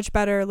work so much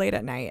better late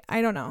at night.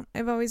 I don't know.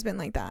 I've always been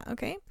like that.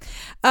 Okay.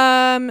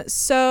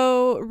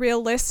 So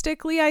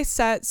realistically, I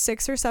set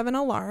 6 or 7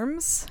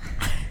 alarms.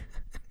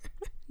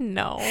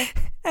 No.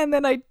 And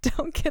then I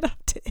don't get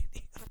up to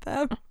any of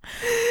them.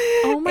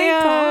 Oh my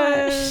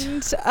gosh.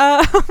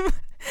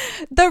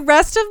 The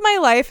rest of my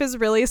life is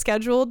really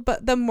scheduled,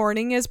 but the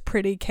morning is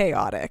pretty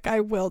chaotic, I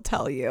will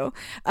tell you.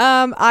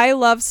 I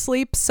love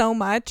sleep so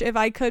much. If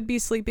I could be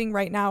sleeping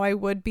right now, I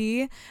would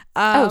be.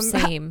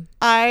 Same.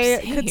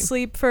 I could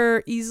sleep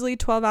for easily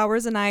 12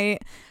 hours a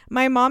night.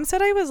 My mom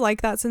said I was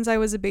like that since I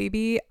was a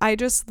baby. I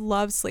just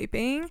love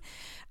sleeping.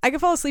 I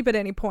could fall asleep at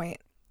any point.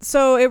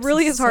 So it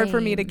really is hard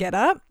for me to get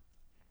up.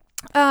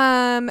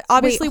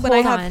 Obviously Wait, when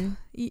I hold have on.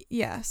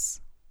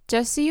 Yes.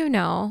 Just so you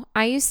know,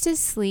 I used to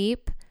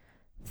sleep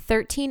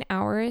 13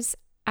 hours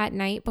at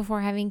night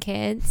before having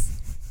kids,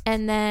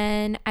 and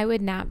then I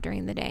would nap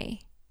during the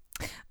day.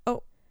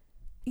 Oh,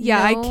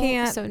 yeah, I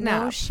can't. So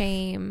nap. no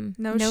shame.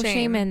 No shame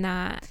shame in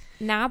that.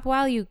 Nap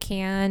while you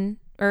can.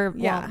 or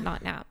Yeah. well,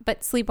 not nap,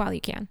 but sleep while you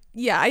can.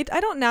 Yeah, I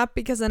don't nap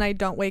because then I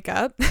don't wake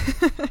up.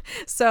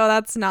 So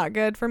that's not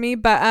good for me.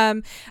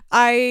 But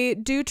I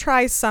do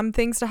try some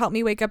things to help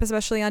me wake up,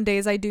 especially on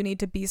days I do need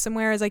to be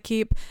somewhere. As I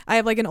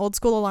have like an old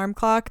school alarm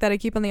clock that I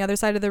keep on the other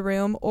side of the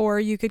room, or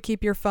you could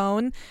keep your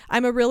phone.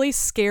 I'm a really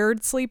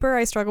scared sleeper.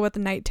 I struggle with the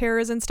night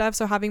terrors and stuff.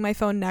 So having my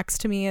phone next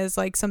to me is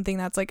like something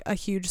that's like a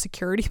huge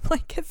security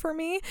blanket for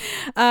me.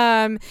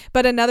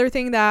 But another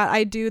thing that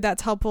I do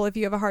that's helpful if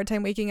you have a hard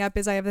time waking up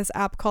is I have this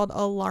app called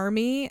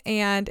Alarmy,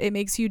 and it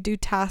makes you do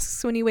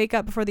tasks when you wake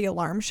up before the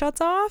alarm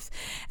shuts off.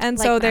 And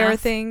Like so there are math?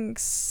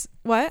 things,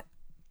 what?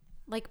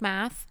 Like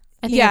math.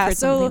 I think I've Yeah, heard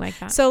something like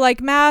that. so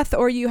like math,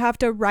 or you have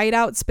to write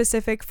out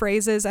specific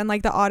phrases, and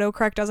like the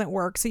autocorrect doesn't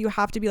work, so you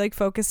have to be like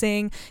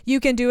focusing.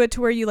 You can do it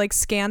to where you like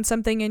scan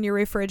something in your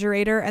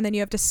refrigerator, and then you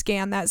have to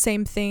scan that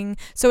same thing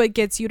so it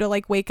gets you to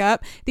like wake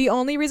up. The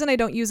only reason I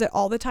don't use it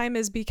all the time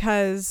is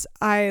because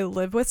I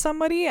live with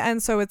somebody,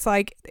 and so it's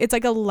like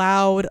a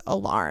loud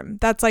alarm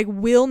that's like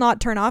will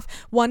not turn off.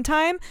 One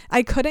time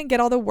I couldn't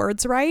get all the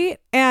words right,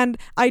 and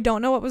I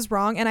don't know what was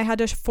wrong, and I had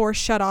to force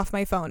shut off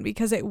my phone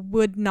because it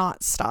would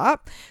not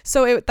stop.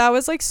 So that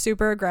was like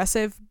super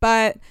aggressive,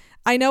 but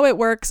I know it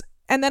works.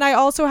 And then I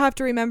also have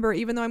to remember,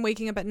 even though I'm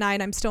waking up at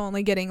 9, I'm still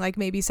only getting like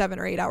maybe 7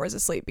 or 8 hours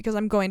of sleep because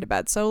I'm going to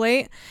bed so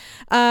late.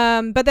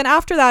 But then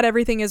after that,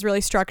 everything is really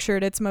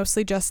structured. It's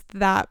mostly just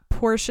that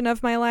portion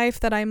of my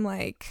life that I'm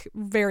like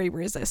very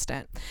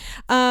resistant.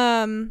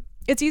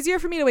 It's easier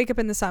for me to wake up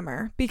in the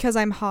summer because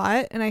I'm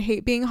hot and I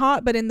hate being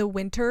hot. But in the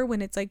winter,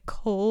 when it's like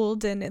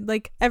cold and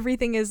like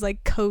everything is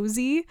like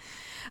cozy,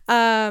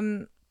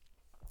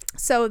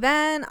 so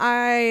then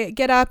I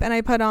get up and I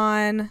put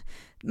on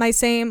my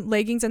same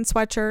leggings and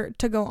sweatshirt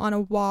to go on a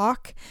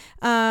walk.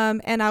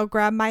 And I'll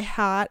grab my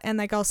hat and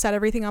like I'll set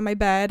everything on my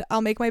bed.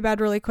 I'll make my bed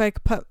really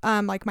quick, put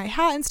like my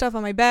hat and stuff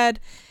on my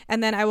bed,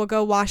 and then I will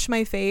go wash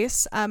my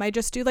face. I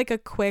just do like a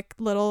quick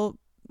little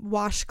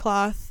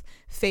washcloth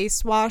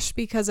face wash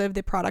because of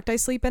the product I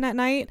sleep in at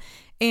night.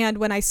 And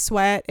when I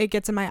sweat, it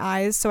gets in my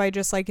eyes, so I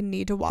just like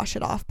need to wash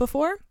it off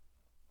before.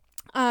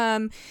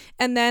 And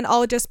then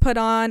I'll just put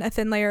on a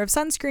thin layer of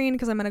sunscreen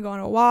because I'm going to go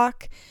on a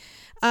walk.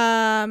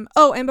 And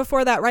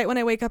before that, right when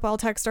I wake up, I'll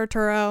text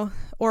Arturo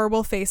or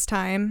we'll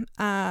FaceTime,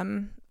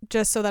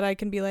 just so that I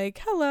can be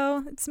like,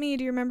 hello, it's me.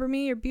 Do you remember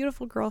me? Your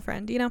beautiful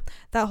girlfriend,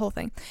 that whole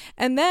thing.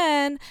 And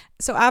then,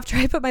 so after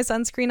I put my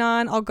sunscreen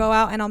on, I'll go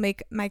out and I'll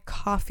make my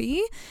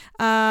coffee.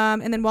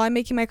 And then while I'm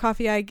making my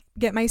coffee, I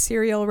get my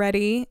cereal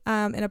ready,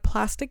 in a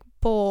plastic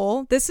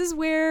bowl. This is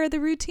where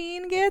the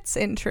routine gets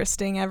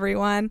interesting,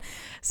 everyone.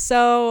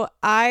 So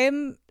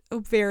I'm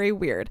very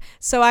weird.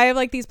 So I have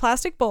like these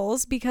plastic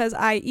bowls because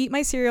I eat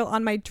my cereal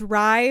on my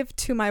drive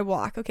to my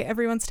walk. Okay,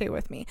 everyone stay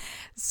with me.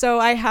 So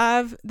I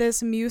have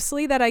this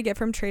muesli that I get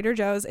from Trader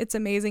Joe's. It's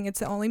amazing.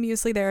 It's the only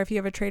muesli there. If you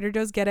have a Trader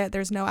Joe's, get it.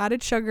 There's no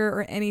added sugar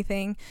or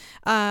anything.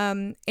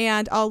 And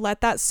I'll let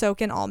that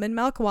soak in almond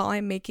milk while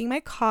I'm making my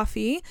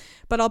coffee,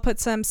 but I'll put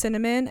some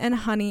cinnamon and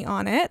honey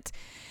on it.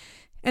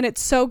 And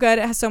it's so good.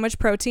 It has so much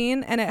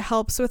protein and it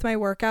helps with my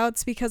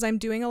workouts because I'm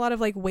doing a lot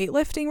of like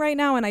weightlifting right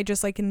now and I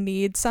just like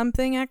need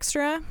something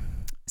extra.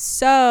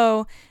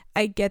 So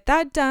I get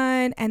that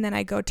done and then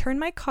I go turn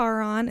my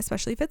car on,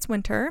 especially if it's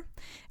winter.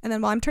 And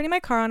then while I'm turning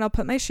my car on, I'll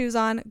put my shoes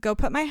on, go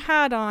put my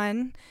hat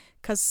on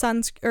because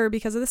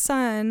of the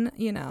sun,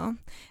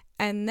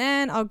 and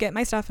then I'll get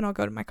my stuff and I'll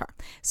go to my car.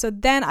 So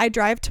then I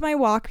drive to my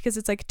walk because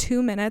it's like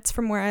 2 minutes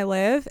from where I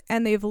live.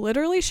 And they've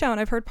literally shown,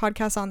 I've heard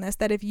podcasts on this,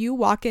 that if you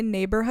walk in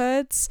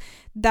neighborhoods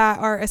that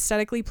are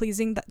aesthetically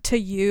pleasing to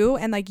you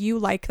and like you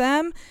like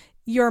them,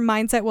 your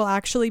mindset will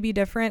actually be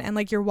different and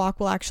like your walk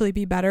will actually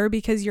be better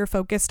because you're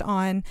focused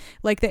on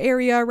like the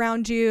area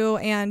around you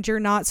and you're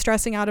not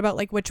stressing out about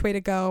like which way to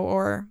go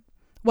or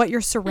what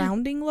your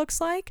surrounding looks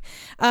like.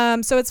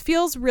 So it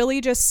feels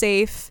really just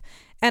safe.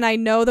 And I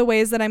know the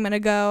ways that I'm going to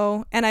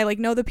go and I like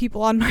know the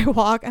people on my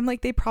walk. I'm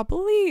like, they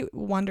probably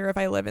wonder if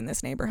I live in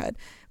this neighborhood,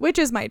 which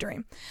is my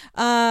dream.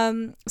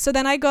 So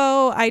then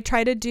I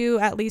try to do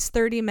at least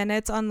 30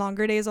 minutes. On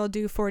longer days, I'll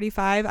do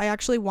 45. I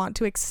actually want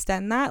to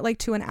extend that like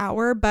to an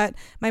hour, but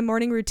my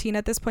morning routine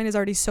at this point is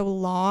already so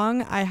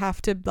long. I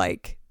have to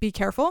like be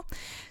careful.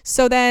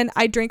 So then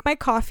I drink my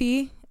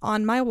coffee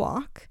on my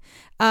walk.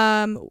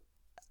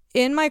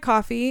 In my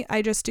coffee,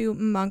 I just do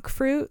monk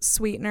fruit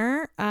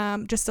sweetener,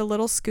 just a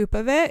little scoop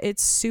of it.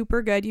 It's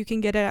super good. You can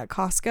get it at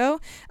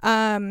Costco.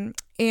 And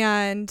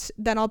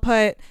then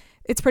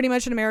it's pretty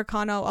much an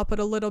Americano. I'll put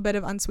a little bit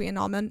of unsweetened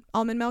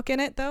almond milk in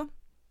it though.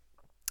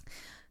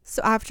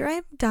 So after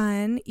I'm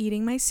done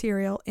eating my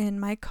cereal in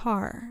my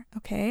car,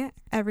 okay,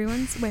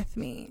 everyone's with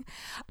me.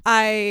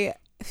 I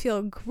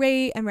feel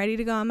great. I'm ready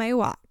to go on my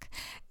walk.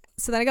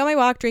 So then I go on my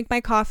walk, drink my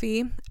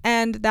coffee,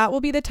 and that will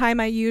be the time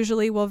I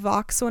usually will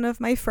vox one of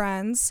my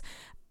friends.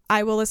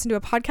 I will listen to a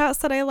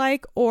podcast that I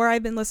like, or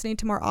I've been listening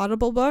to more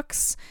Audible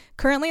books.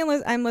 Currently,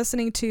 I'm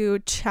listening to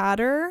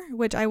Chatter,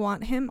 which I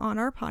want him on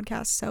our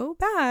podcast so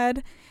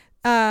bad.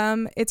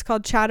 It's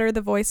called Chatter,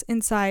 the Voice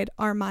Inside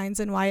Our Minds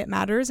and Why It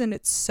Matters, and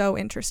it's so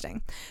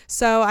interesting.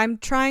 So I'm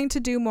trying to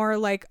do more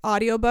like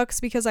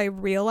audiobooks because I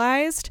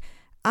realized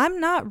I'm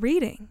not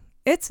reading.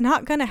 It's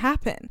not going to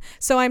happen.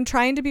 So I'm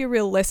trying to be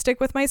realistic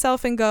with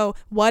myself and go,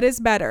 what is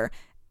better?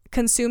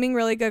 Consuming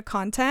really good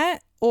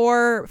content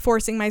or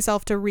forcing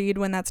myself to read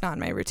when that's not in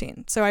my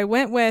routine. So I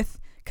went with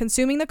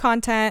consuming the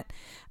content,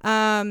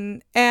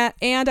 and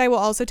I will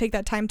also take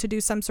that time to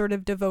do some sort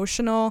of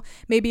devotional.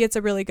 Maybe it's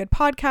a really good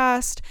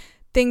podcast,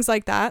 things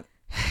like that.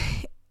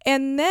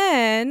 And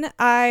then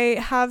I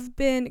have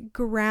been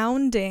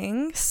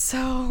grounding.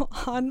 So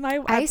on my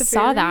I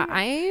saw that.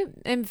 I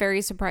am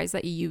very surprised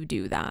that you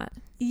do that.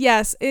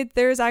 Yes,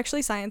 there's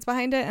actually science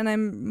behind it, and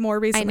I'm more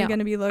recently going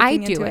to be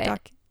looking into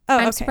it.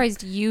 I'm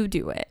surprised you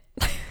do it.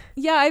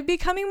 Yeah, I'm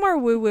becoming more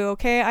woo-woo,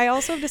 okay? I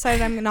also have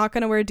decided I'm not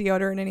going to wear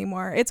deodorant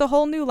anymore. It's a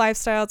whole new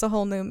lifestyle. It's a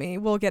whole new me.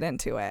 We'll get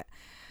into it.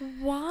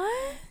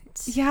 What?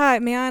 Yeah,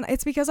 man.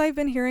 It's because I've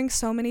been hearing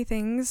so many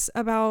things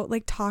about,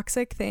 like,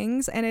 toxic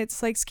things, and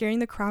it's, like, scaring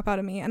the crap out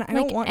of me, and I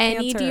don't want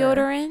any cancer.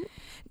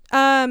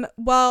 Deodorant?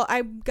 Well,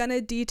 I'm going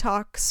to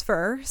detox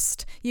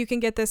first. You can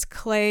get this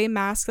clay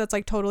mask that's,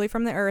 like, totally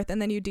from the earth,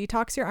 and then you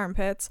detox your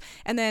armpits,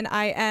 and then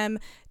I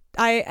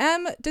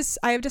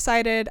have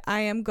decided I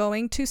am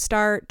going to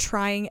start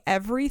trying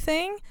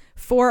everything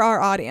for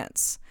our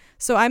audience.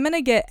 So I'm going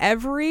to get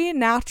every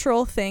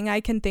natural thing I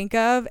can think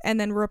of and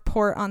then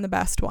report on the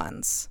best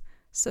ones.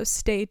 So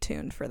stay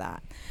tuned for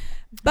that.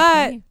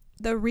 But okay.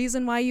 The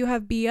reason why you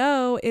have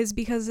BO is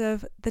because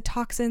of the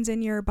toxins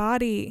in your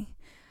body.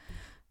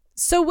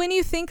 So when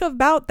you think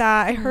about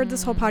that, I heard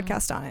this whole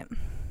podcast on it.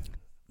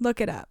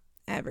 Look it up,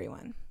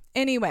 everyone.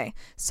 Anyway,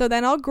 so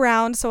then I'll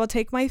ground. So I'll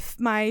take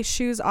my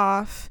shoes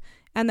off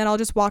and then I'll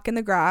just walk in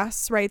the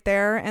grass right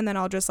there. And then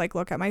I'll just like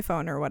look at my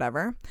phone or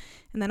whatever.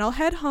 And then I'll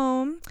head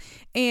home.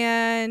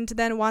 And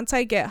then once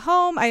I get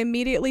home, I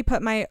immediately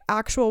put my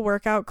actual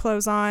workout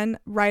clothes on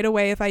right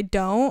away. If I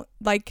don't,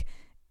 like,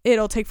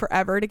 it'll take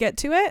forever to get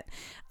to it.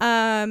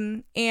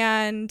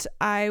 And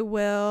I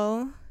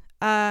will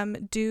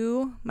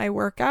do my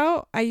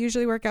workout. I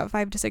usually work out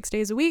 5 to 6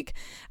 days a week.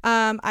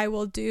 I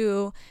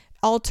will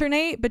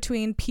alternate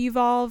between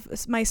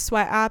P-Volve, my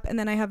sweat app, and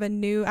then I have a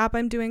new app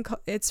I'm doing.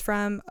 It's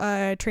from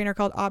a trainer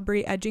called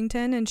Aubrey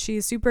Edgington, and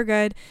she's super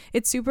good.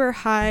 It's super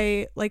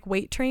high like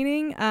weight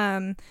training,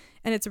 and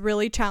it's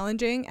really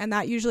challenging, and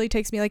that usually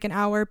takes me like an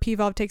hour.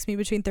 P-Volve takes me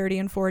between 30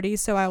 and 40,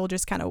 so I will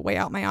just kind of weigh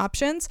out my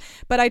options.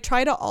 But I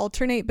try to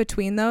alternate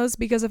between those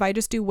because if I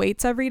just do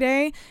weights every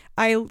day,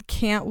 I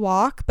can't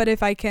walk. But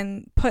if I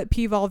can put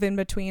P-Volve in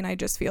between, I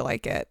just feel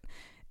like it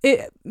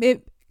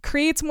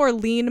creates more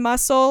lean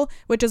muscle,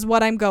 which is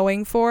what I'm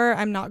going for.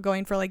 I'm not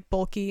going for like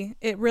bulky.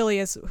 It really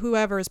is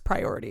whoever's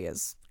priority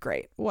is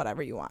great,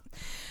 whatever you want.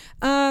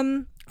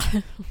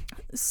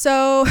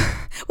 So,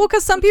 well,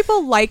 because some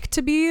people like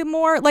to be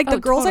more like the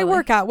girls totally. I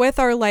work out with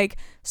are like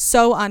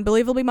so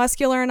unbelievably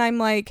muscular, and I'm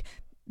like,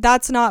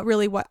 that's not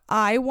really what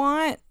I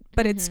want,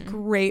 but it's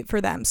great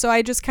for them. So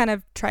I just kind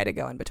of try to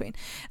go in between.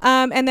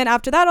 And then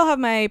after that, I'll have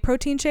my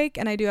protein shake,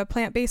 and I do a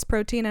plant-based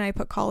protein, and I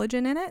put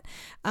collagen in it.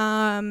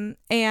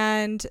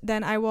 And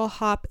then I will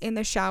hop in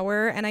the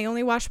shower, and I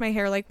only wash my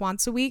hair like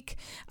once a week.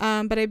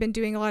 But I've been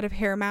doing a lot of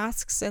hair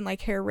masks and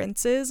like hair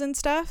rinses and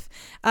stuff.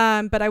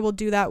 But I will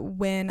do that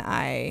when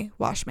I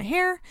wash my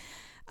hair.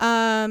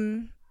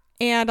 And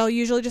I'll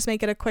usually just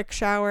make it a quick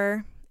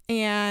shower.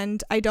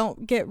 And I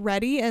don't get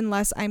ready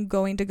unless I'm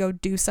going to go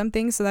do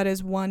something. So that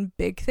is one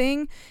big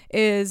thing,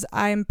 is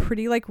I'm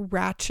pretty like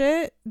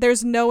ratchet.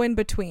 There's no in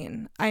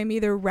between. I'm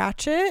either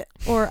ratchet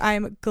or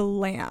I'm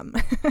glam.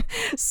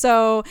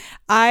 So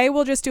I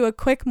will just do a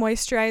quick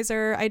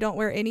moisturizer. I don't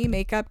wear any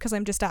makeup because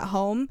I'm just at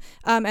home.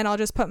 And I'll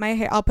just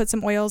I'll put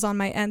some oils on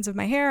my ends of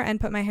my hair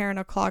and put my hair in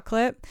a claw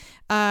clip.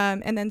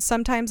 And then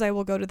sometimes I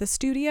will go to the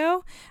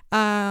studio.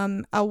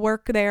 I'll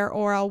work there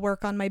or I'll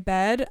work on my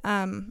bed.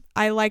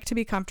 I like to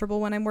be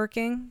comfortable when I'm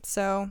working,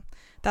 so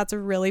that's a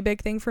really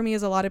big thing for me.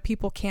 Is a lot of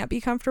people can't be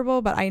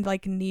comfortable, but I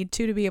like need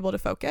to be able to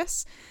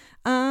focus.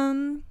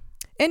 And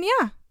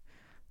yeah,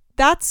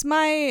 that's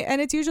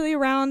and it's usually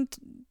around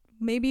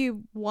maybe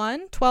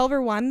 12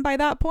 or 1 by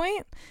that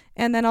point,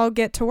 and then I'll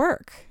get to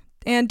work.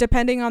 And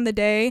depending on the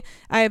day,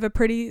 I have a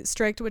pretty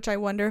strict, which I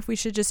wonder if we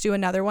should just do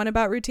another one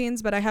about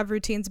routines, but I have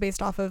routines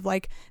based off of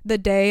like the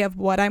day of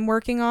what I'm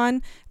working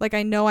on. Like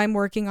I know I'm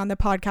working on the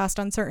podcast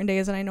on certain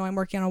days, and I know I'm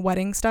working on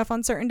wedding stuff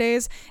on certain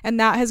days. And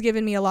that has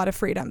given me a lot of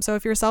freedom. So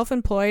if you're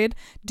self-employed,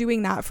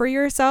 doing that for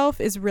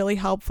yourself is really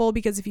helpful,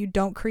 because if you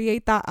don't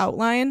create that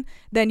outline,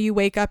 then you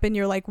wake up and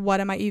you're like,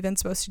 what am I even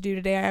supposed to do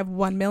today? I have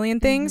 1 million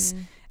things,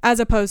 as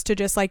opposed to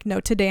just like, no,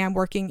 today I'm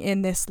working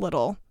in this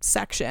little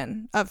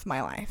section of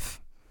my life.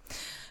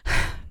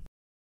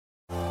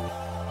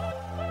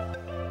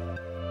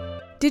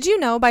 Did you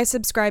know by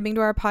subscribing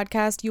to our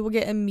podcast, you will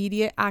get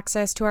immediate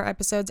access to our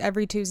episodes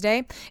every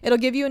Tuesday? It'll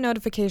give you a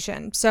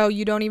notification, so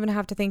you don't even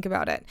have to think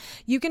about it.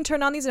 You can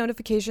turn on these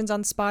notifications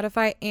on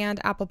Spotify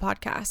and Apple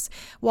Podcasts.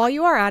 While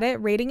you are at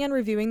it, rating and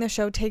reviewing the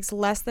show takes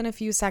less than a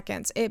few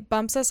seconds. It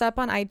bumps us up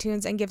on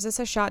iTunes and gives us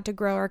a shot to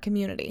grow our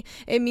community.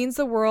 It means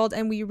the world,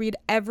 and we read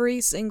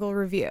every single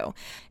review.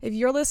 If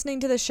you're listening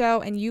to the show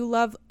and you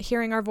love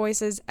hearing our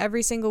voices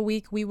every single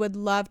week, we would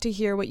love to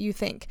hear what you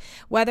think.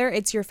 Whether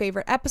it's your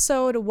favorite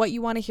episode, what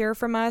you want to hear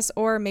from us,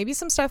 or maybe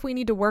some stuff we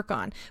need to work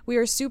on. We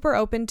are super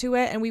open to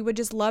it, and we would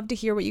just love to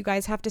hear what you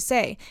guys have to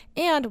say.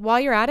 And while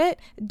you're at it,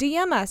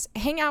 DM us,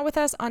 hang out with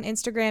us on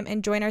Instagram,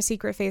 and join our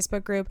secret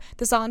Facebook group,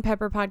 the Salt and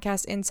Pepper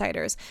Podcast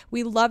Insiders.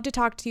 We love to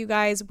talk to you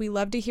guys. We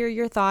love to hear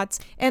your thoughts.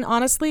 And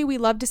honestly, we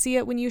love to see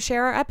it when you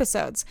share our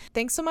episodes.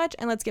 Thanks so much,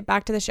 and let's get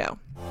back to the show.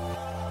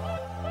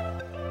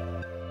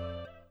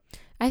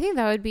 I think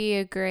that would be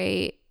a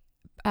great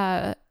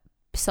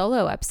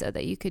solo episode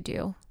that you could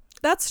do.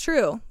 That's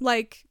true.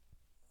 Like,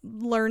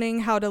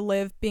 learning how to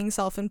live being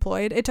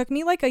self-employed. It took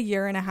me like a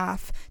year and a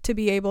half to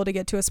be able to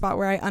get to a spot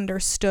where I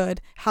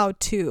understood how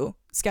to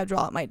schedule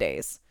out my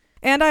days.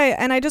 And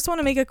I just want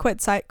to make a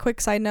quick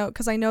side note,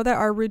 because I know that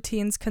our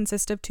routines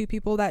consist of two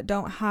people that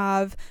don't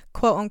have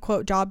quote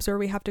unquote jobs where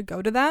we have to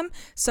go to them.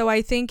 So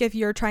I think if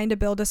you're trying to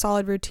build a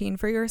solid routine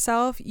for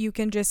yourself, you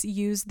can just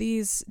use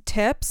these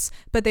tips,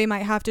 but they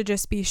might have to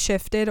just be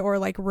shifted or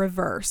like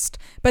reversed.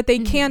 But they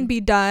can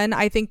be done.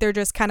 I think they're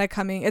just kind of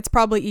coming. It's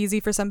probably easy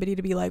for somebody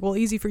to be like, well,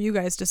 easy for you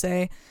guys to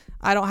say,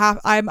 I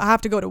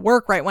have to go to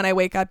work right when I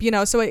wake up,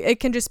 so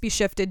it can just be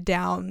shifted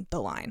down the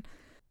line.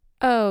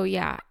 Oh,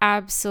 yeah,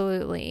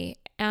 absolutely.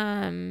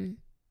 And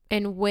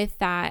with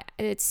that,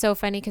 it's so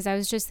funny because I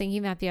was just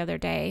thinking that the other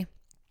day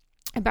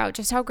about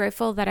just how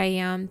grateful that I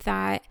am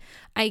that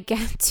I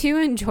get to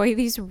enjoy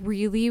these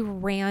really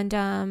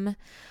random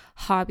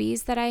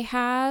hobbies that I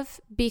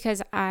have,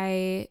 because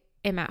I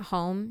am at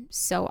home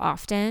so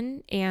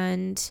often,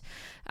 and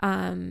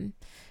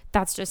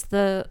that's just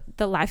the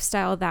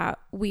lifestyle that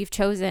we've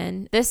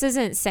chosen. This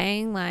isn't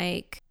saying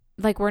like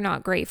we're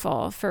not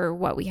grateful for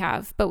what we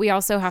have, but we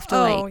also have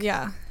to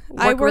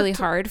work really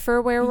hard for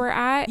where we're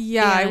at.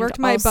 Yeah, I worked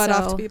my butt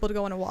off to be able to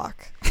go on a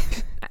walk.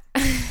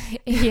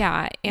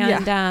 Yeah.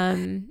 And,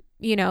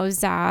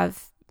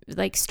 Zav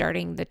like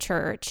starting the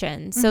church.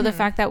 And so the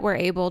fact that we're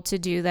able to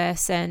do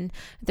this, and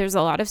there's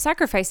a lot of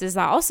sacrifices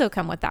that also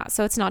come with that.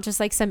 So it's not just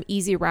like some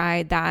easy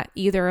ride that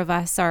either of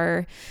us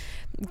are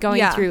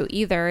going through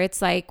either.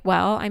 It's like,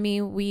 well, I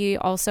mean, we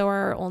also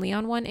are only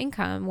on one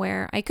income,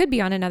 where I could be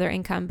on another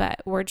income,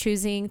 but we're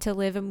choosing to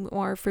live a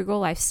more frugal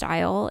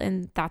lifestyle,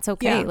 and that's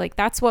okay. Yeah. Like,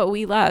 that's what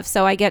we love.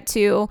 So I get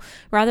to,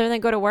 rather than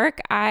go to work,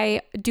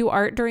 I do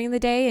art during the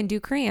day and do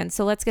crayons.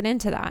 So let's get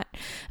into that.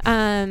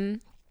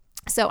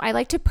 So I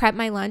like to prep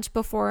my lunch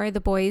before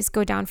the boys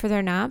go down for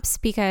their naps,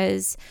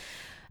 because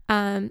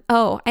I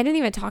didn't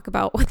even talk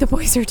about what the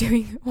boys are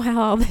doing while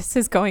all this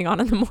is going on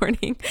in the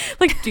morning.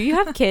 Like, do you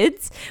have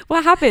kids?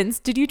 What happens?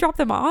 Did you drop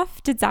them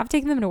off? Did Zav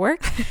take them to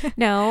work?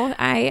 No,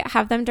 I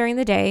have them during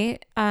the day.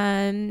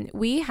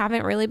 We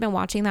haven't really been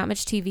watching that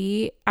much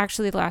TV.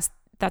 Actually,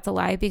 that's a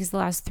lie, because the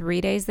last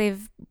 3 days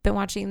they've been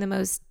watching the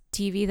most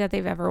TV that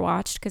they've ever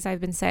watched, because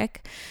I've been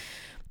sick.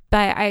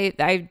 But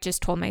I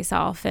just told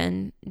myself,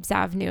 and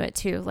Zav knew it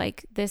too,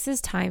 like, this is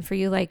time for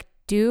you, like,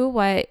 do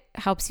what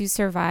helps you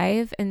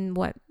survive and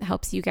what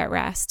helps you get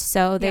rest.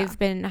 So they've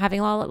been having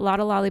a lot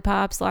of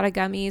lollipops, a lot of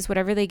gummies,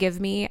 whatever they give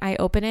me, I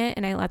open it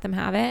and I let them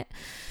have it.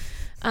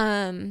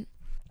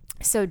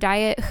 So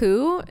diet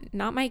who?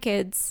 Not my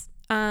kids.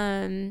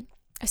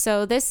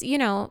 So this,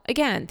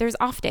 again, there's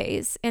off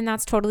days, and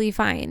that's totally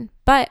fine.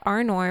 But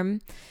our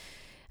norm,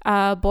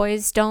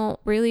 boys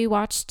don't really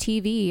watch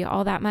TV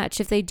all that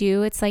much. If they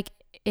do, it's like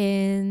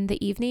in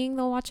the evening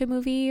they'll watch a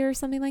movie or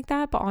something like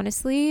that. But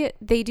honestly,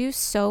 they do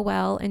so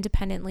well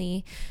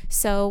independently.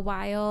 So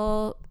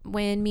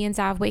when me and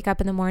Zav wake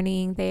up in the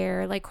morning,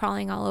 they're like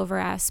crawling all over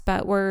us,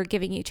 but we're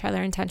giving each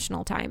other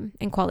intentional time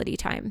and quality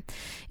time.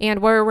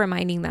 And we're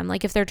reminding them,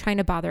 like, if they're trying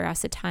to bother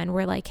us a ton,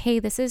 we're like, hey,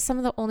 this is some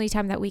of the only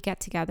time that we get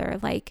together.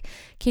 Like,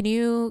 can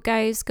you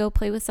guys go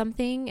play with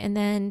something? And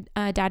then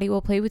daddy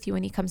will play with you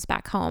when he comes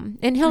back home.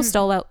 And he'll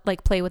still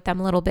like play with them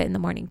a little bit in the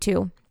morning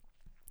too.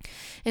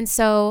 And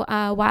so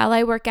while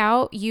I work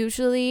out,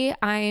 usually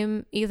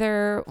I'm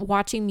either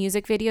watching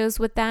music videos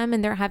with them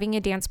and they're having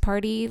a dance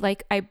party.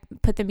 Like, I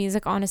put the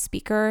music on a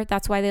speaker.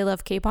 That's why they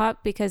love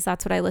K-pop, because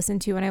that's what I listen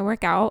to when I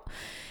work out.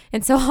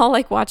 And so I'll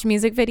like watch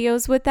music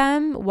videos with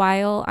them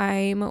while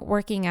I'm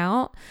working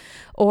out,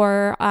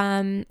 or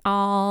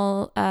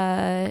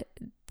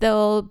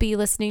they'll be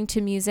listening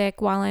to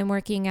music while I'm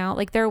working out.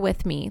 Like, they're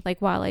with me,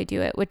 like, while I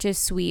do it, which is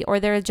sweet. Or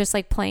they're just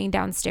like playing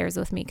downstairs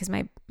with me, because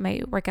my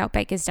workout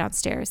bike is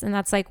downstairs. And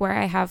that's like where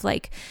I have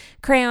like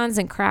crayons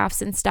and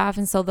crafts and stuff.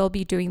 And so they'll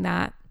be doing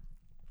that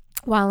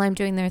while I'm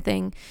doing their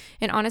thing.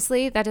 And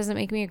honestly, that doesn't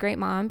make me a great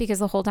mom, because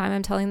the whole time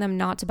I'm telling them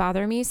not to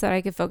bother me so that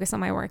I could focus on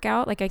my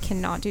workout. Like, I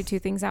cannot do two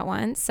things at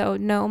once. So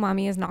no,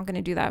 mommy is not going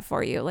to do that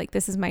for you. Like,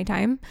 this is my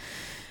time.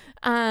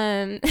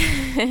 And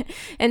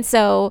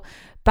so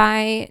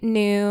by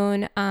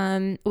noon,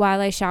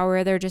 while I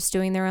shower, they're just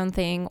doing their own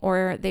thing,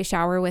 or they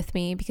shower with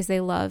me because they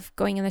love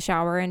going in the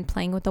shower and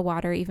playing with the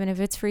water, even if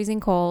it's freezing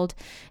cold.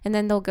 And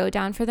then they'll go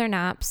down for their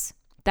naps.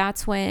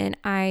 That's when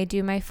I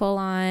do my full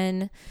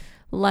on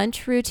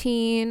lunch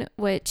routine,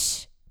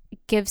 which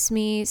gives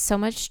me so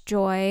much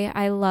joy.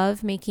 I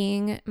love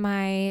making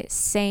my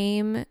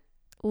same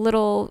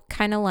little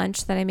kind of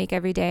lunch that I make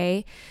every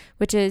day,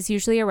 which is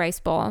usually a rice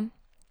bowl.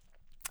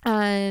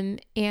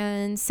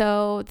 And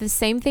so the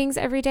same things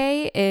every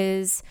day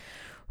is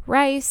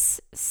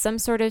rice, some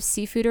sort of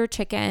seafood or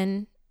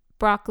chicken,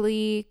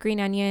 broccoli, green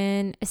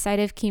onion, a side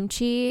of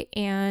kimchi.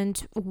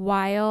 And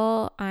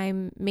while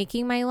I'm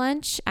making my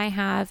lunch, I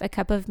have a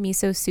cup of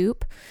miso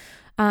soup.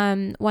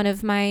 One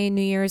of my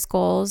New Year's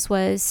goals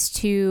was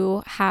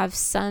to have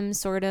some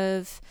sort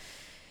of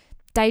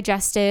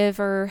digestive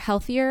or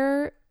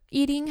healthier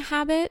eating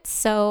habits.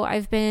 So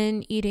I've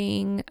been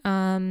eating,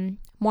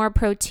 more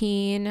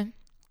protein,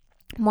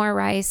 more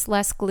rice,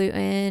 less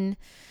gluten.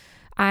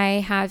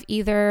 I have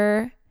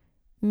either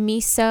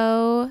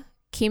miso,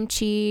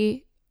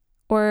 kimchi,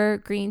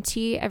 or green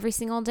tea every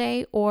single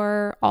day,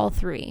 or all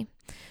three.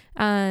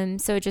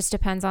 So it just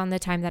depends on the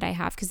time that I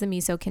have, because the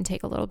miso can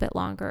take a little bit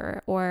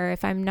longer, or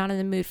if I'm not in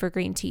the mood for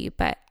green tea.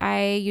 But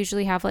I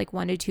usually have like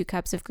 1 to 2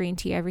 cups of green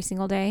tea every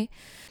single day.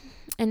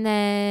 And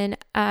then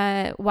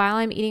while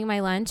I'm eating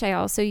my lunch, I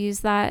also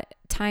use that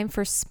time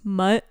for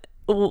smut.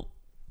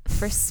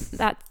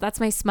 That's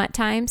my smut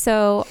time.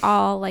 So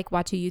I'll like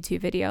watch a YouTube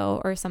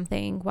video or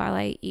something while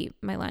I eat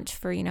my lunch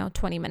for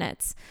 20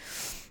 minutes.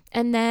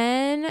 And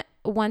then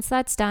once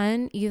that's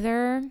done,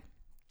 either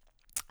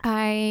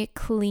I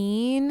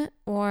clean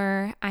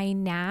or I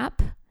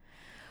nap,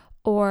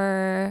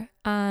 or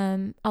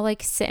I'll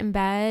like sit in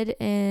bed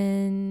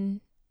and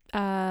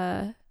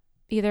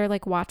either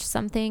like watch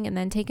something and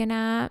then take a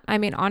nap. I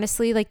mean,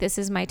 honestly, like this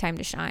is my time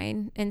to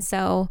shine. And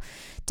so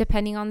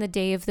depending on the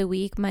day of the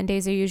week,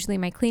 Mondays are usually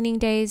my cleaning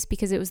days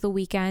because it was the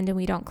weekend and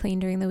we don't clean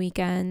during the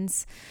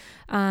weekends.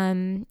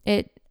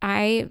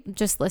 I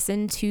just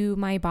listen to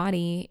my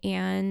body,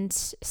 and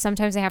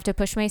sometimes I have to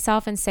push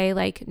myself and say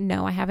like,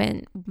 no, I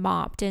haven't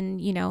mopped in,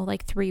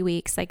 like 3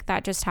 weeks. Like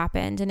that just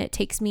happened, and it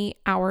takes me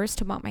hours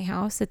to mop my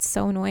house. It's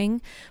so annoying,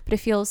 but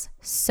it feels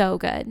so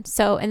good.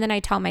 So, and then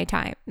I tell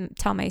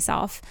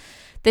myself,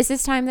 this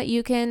is time that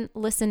you can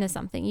listen to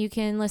something. You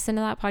can listen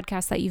to that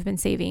podcast that you've been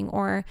saving,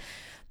 or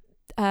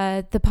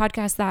the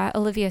podcast that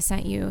Olivia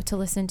sent you to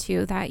listen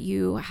to that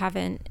you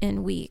haven't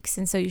in weeks.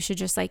 And so you should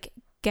just like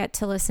get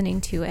to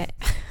listening to it.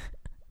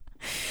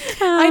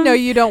 I know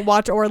you don't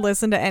watch or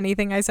listen to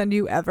anything I send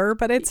you ever,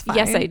 but it's fine.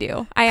 Yes, I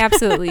do. I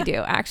absolutely do.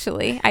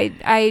 Actually,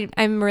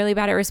 I'm really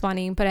bad at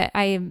responding, but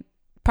I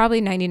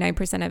probably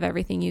 99% of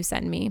everything you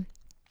send me,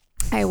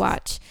 I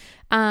watch.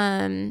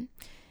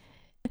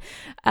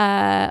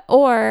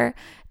 Or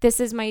this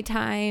is my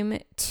time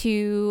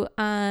to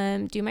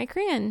do my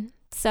Korean.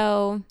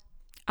 So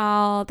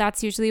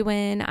that's usually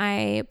when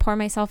I pour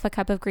myself a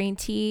cup of green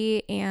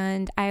tea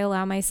and I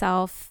allow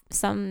myself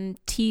some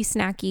tea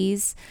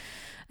snackies,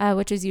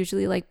 which is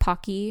usually like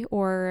Pocky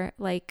or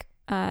like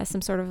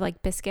some sort of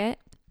like biscuit,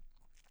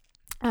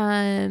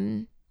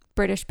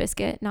 British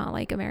biscuit, not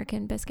like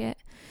American biscuit.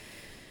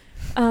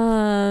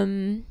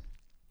 And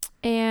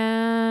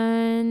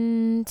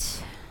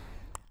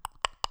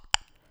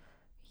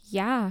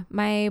yeah,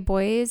 my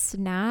boys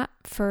nap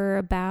for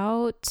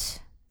about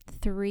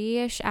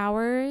 3-ish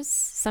hours,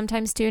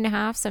 sometimes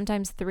 2.5,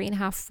 sometimes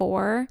 3.5,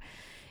 4.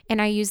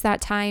 And I use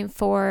that time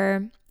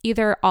for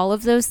either all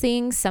of those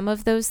things, some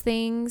of those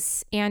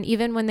things. And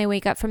even when they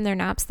wake up from their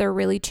naps, they're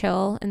really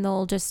chill and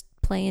they'll just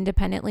play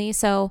independently.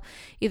 So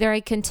either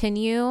I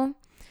continue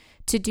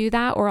to do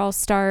that, or I'll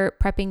start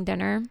prepping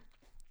dinner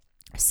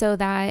so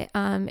that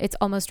it's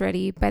almost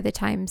ready by the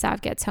time Zav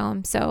gets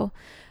home. So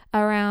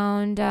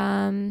around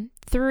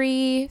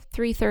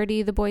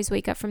 3:30, the boys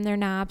wake up from their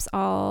naps.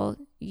 I'll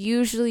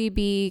usually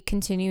be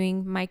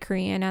continuing my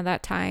Korean at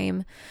that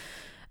time.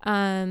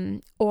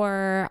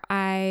 Or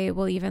I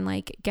will even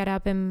like get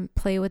up and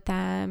play with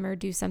them or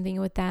do something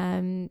with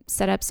them,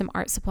 set up some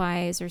art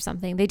supplies or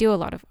something. They do a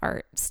lot of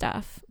art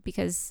stuff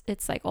because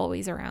it's like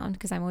always around,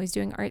 because I'm always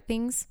doing art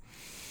things.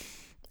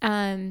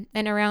 And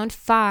around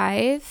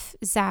 5,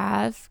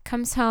 Zav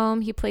comes home.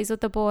 He plays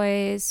with the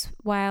boys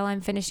while I'm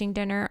finishing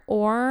dinner,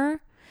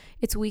 or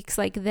it's weeks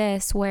like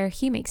this where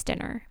he makes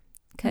dinner,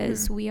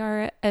 because we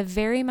are a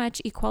very much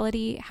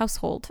equality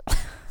household.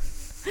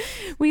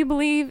 We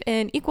believe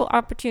in equal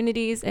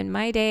opportunities, and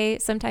my day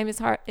sometimes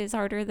is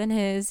harder than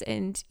his,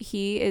 and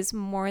he is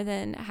more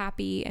than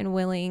happy and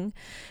willing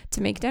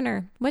to make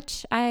dinner,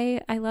 which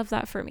I love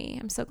that for me.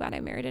 I'm so glad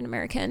I married an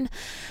American.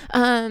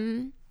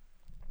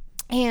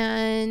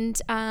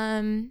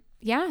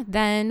 Yeah,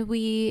 then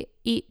we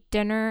eat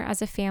dinner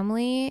as a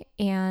family,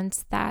 and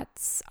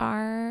that's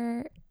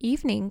our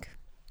evening.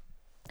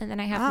 And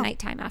then I have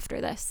nighttime after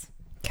this.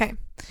 Okay.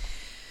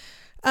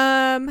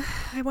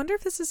 I wonder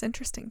if this is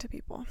interesting to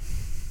people.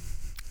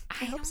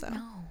 I hope so.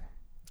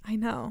 I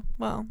know.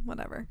 Well,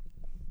 whatever.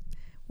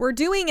 we're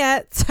doing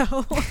it.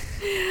 So,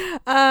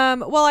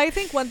 well, I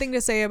think one thing to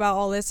say about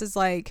all this is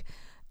like,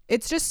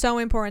 it's just so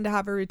important to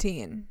have a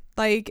routine.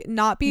 Like,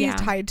 not be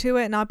tied to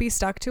it, not be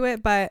stuck to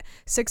it, but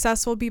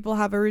successful people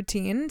have a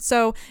routine.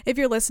 So if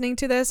you're listening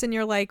to this and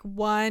you're like,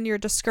 one, you're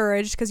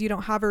discouraged because you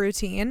don't have a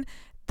routine,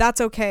 that's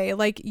okay.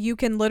 Like, you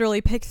can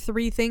literally pick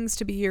 3 things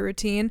to be your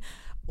routine.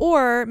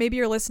 Or maybe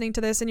you're listening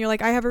to this and you're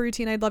like, I have a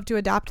routine, I'd love to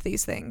adapt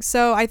these things.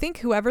 So I think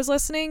whoever's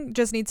listening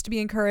just needs to be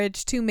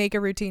encouraged to make a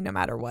routine no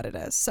matter what it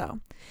is. So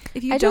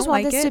if you don't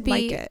like it,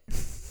 like it.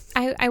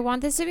 I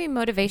want this to be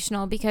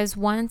motivational, because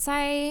once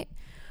I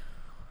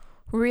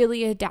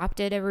really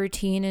adapted a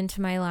routine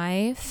into my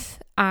life,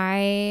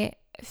 I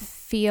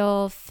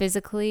feel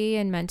physically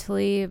and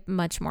mentally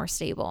much more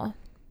stable.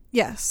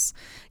 Yes.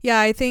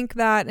 Yeah, I think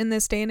that in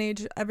this day and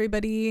age,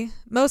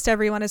 most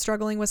everyone is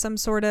struggling with some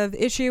sort of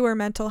issue or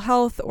mental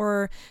health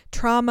or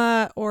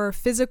trauma or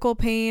physical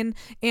pain.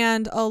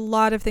 And a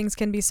lot of things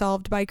can be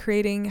solved by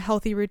creating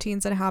healthy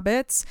routines and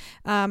habits.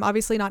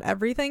 Obviously, not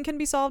everything can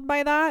be solved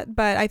by that,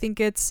 but I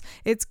think it's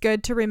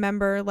good to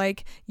remember,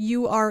 like,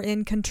 you are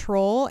in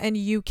control and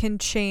you can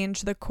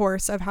change the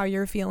course of how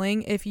you're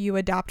feeling if you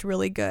adapt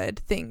really good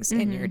things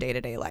in your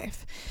day-to-day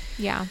life.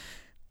 Yeah.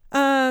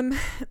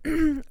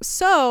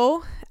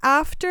 So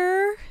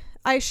after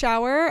I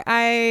shower,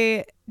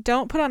 I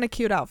don't put on a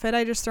cute outfit.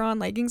 I just throw on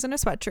leggings and a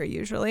sweatshirt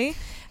usually.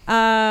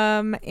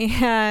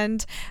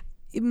 And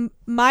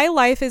my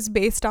life is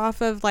based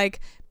off of like,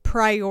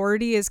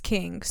 priority is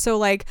king. So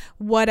like,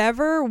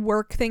 whatever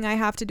work thing I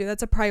have to do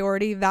that's a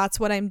priority, that's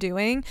what I'm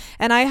doing.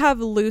 And I have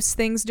loose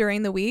things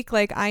during the week.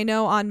 Like, I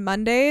know on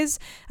Mondays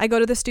I go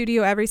to the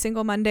studio every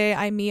single Monday.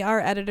 I meet our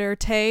editor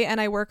Tay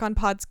and I work on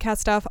podcast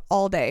stuff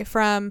all day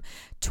from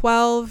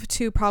 12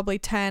 to probably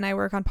 10. I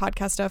work on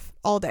podcast stuff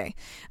all day.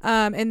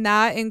 And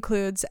that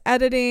includes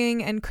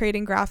editing and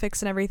creating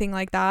graphics and everything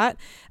like that.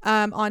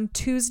 On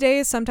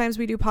Tuesdays, sometimes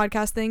we do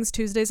podcast things.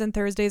 Tuesdays and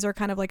Thursdays are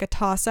kind of like a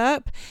toss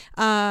up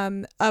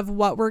of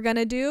what we're going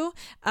to do.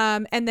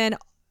 And then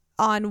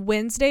on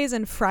Wednesdays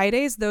and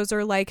Fridays, those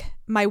are like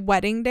my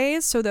wedding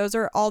days. So those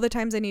are all the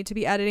times I need to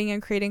be editing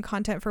and creating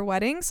content for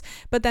weddings.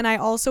 But then I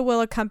also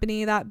will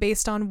accompany that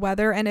based on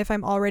whether and if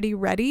I'm already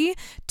ready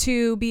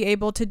to be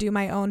able to do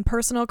my own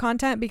personal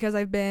content, because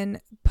I've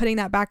been putting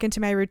that back into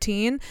my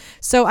routine.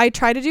 So I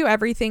try to do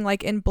everything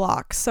like in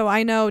blocks. So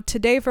I know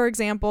today, for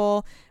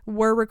example,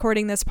 we're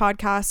recording this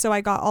podcast, so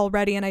I got all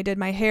ready and I did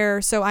my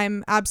hair. So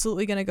I'm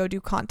absolutely going to go do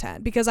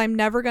content, because I'm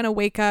never going to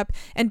wake up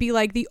and be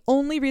like, the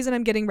only reason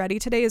I'm getting ready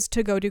today is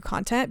to go do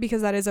content,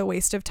 because that is a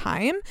waste of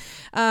time.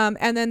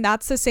 And then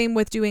that's the same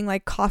with doing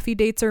like coffee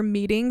dates or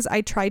meetings.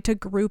 I try to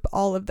group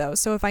all of those.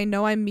 So if I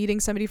know I'm meeting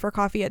somebody for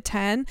coffee at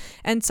 10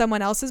 and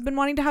someone else has been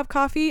wanting to have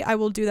coffee, I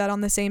will do that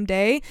on the same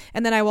day.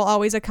 And then I will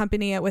always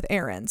accompany it with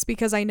errands,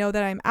 because I know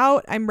that I'm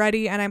out, I'm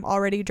ready, and I'm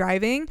already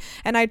driving.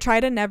 And I try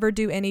to never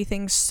do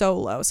anything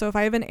solo. So if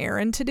I have an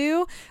errand to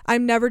do,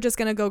 I'm never just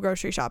going to go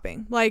grocery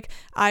shopping. Like,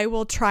 I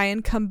will try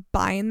and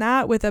combine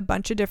that with a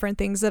bunch of different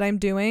things that I'm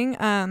doing.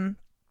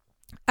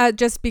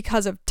 Just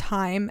because of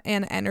time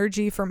and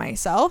energy for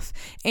myself.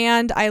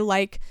 And I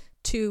like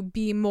to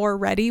be more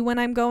ready when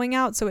I'm going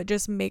out. So it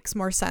just makes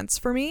more sense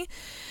for me.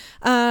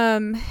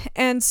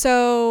 And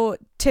so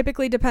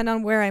typically, depend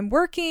on where I'm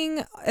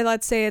working.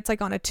 Let's say it's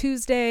like on a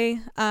Tuesday.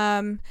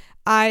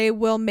 I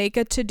will make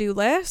a to-do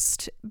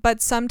list,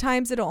 but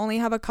sometimes it'll only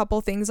have a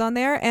couple things on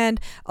there. And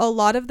a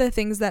lot of the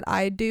things that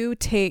I do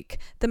take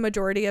the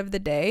majority of the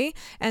day.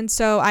 And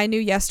so I knew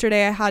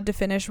yesterday I had to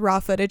finish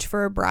raw footage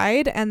for a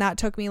bride, and that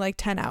took me like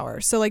 10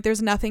 hours. So like,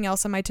 there's nothing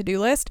else on my to-do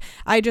list.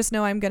 I just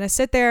know I'm going to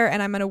sit there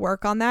and I'm going to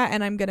work on that,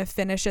 and I'm going to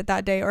finish it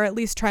that day, or at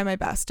least try my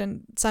best.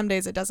 And some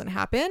days it doesn't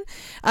happen.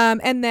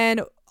 And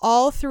then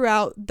all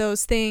throughout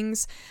those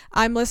things,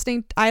 I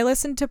listen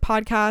to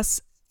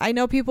podcasts. I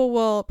know people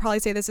will probably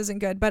say this isn't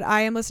good, but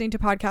I am listening to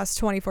podcasts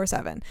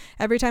 24/7.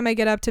 Every time I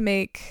get up to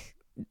make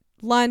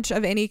lunch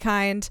of any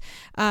kind,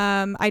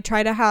 I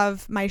try to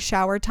have my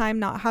shower time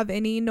not have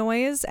any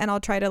noise, and I'll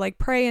try to like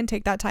pray and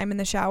take that time in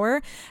the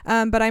shower.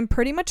 But I'm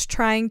pretty much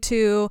trying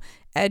to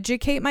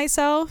educate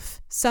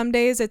myself. Some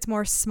days it's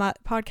more smut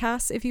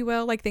podcasts, if you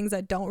will, like things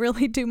that don't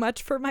really do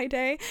much for my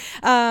day.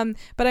 But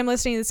I'm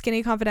listening to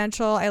Skinny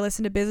Confidential. I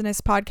listen to business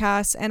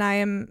podcasts, and I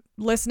am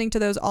listening to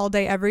those all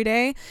day, every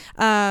day.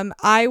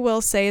 I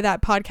will say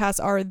that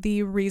podcasts are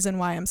the reason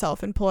why I'm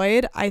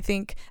self-employed. I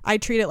think I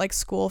treat it like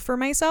school for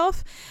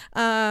myself.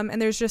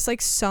 And there's just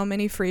like so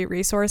many free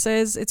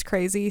resources. It's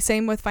crazy.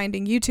 Same with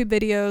finding YouTube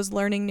videos,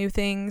 learning new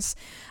things.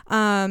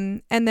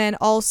 And then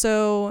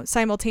also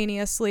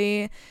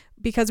simultaneously,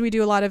 because we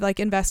do a lot of like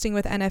investing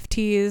with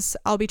NFTs,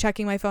 I'll be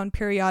checking my phone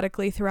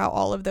periodically throughout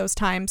all of those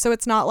times. So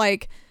it's not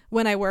like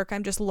when I work,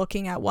 I'm just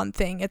looking at one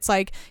thing. It's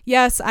like,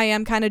 yes, I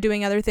am kind of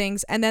doing other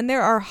things. And then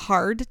there are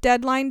hard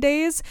deadline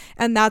days.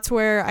 And that's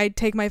where I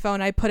take my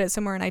phone, I put it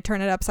somewhere, and I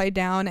turn it upside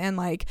down. And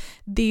like,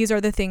 these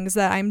are the things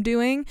that I'm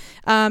doing.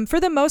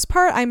 For the most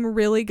part, I'm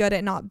really good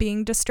at not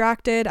being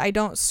distracted. I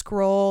don't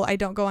scroll. I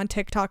don't go on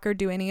TikTok or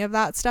do any of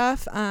that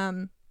stuff.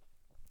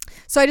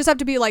 So I just have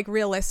to be like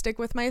realistic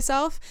with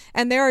myself.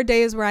 And there are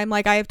days where I'm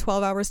like, I have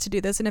 12 hours to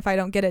do this, and if I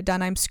don't get it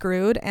done, I'm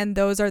screwed. And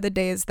those are the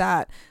days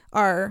that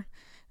are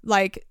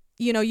like,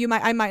 you know,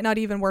 I might not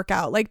even work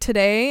out. Like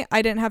today,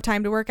 I didn't have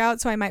time to work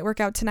out, so I might work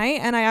out tonight,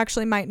 and I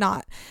actually might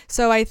not.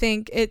 So I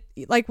think it,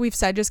 like we've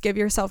said, just give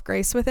yourself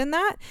grace within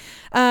that.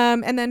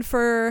 And then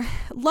for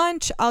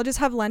lunch, I'll just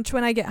have lunch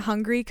when I get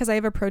hungry because I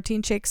have a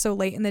protein shake so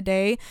late in the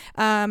day.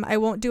 I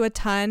won't do a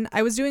ton.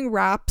 I was doing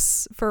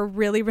wraps for a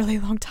really, really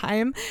long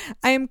time.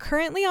 I am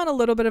currently on a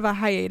little bit of a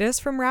hiatus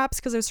from wraps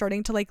because I was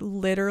starting to like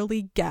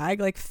literally gag,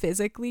 like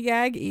physically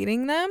gag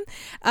eating them.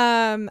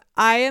 I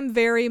am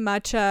very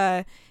much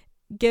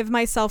give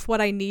myself what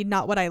I need,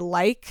 not what I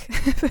like,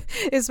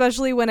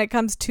 especially when it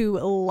comes to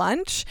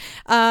lunch,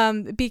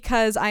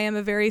 because I am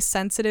a very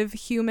sensitive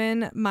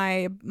human,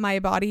 my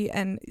body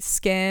and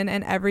skin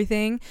and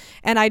everything,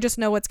 and I just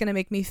know what's going to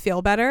make me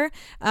feel better.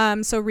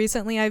 So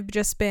recently I've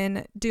just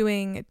been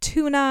doing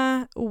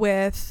tuna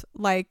with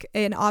like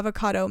an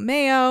avocado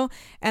mayo,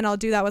 and I'll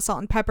do that with salt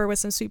and pepper with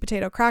some sweet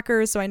potato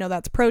crackers, so I know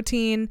that's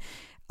protein.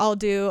 I'll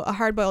do a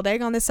hard-boiled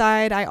egg on the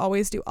side. I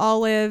always do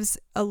olives.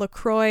 A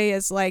LaCroix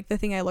is like the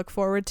thing I look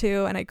forward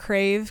to and I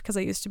crave because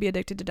I used to be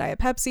addicted to Diet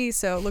Pepsi.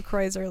 So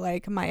LaCroix are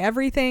like my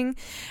everything.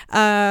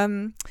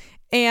 And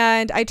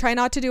I try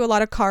not to do a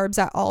lot of carbs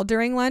at all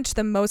during lunch.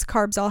 The most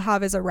carbs I'll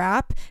have is a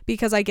wrap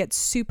because I get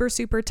super,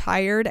 super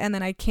tired and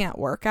then I can't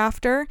work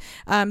after.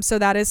 So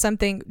that is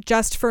something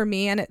just for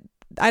me, and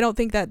I don't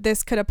think that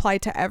this could apply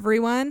to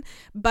everyone,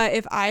 but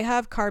if I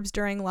have carbs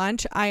during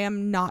lunch, I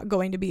am not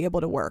going to be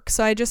able to work.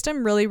 So I just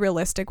am really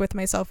realistic with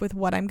myself with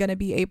what I'm going to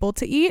be able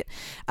to eat.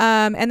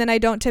 And then I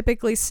don't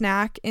typically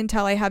snack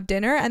until I have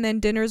dinner, and then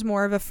dinner's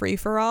more of a free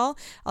for all.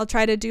 I'll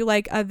try to do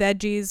like a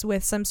veggies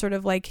with some sort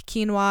of like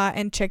quinoa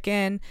and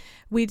chicken.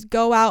 We'd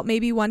go out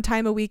maybe one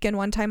time a week and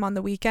one time on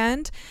the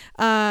weekend.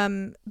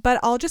 But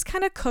I'll just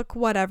kind of cook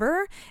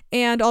whatever,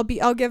 and I'll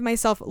give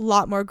myself a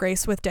lot more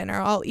grace with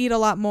dinner. I'll eat a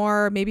lot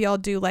more. Maybe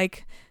I'll do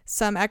like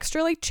some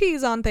extra like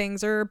cheese on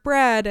things or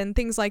bread and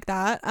things like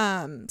that.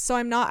 So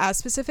I'm not as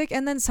specific.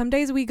 And then some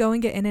days we go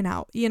and get in and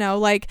out, you know,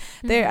 like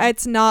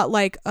it's not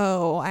like,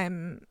 oh,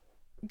 I'm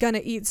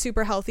gonna eat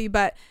super healthy,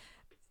 but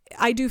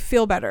I do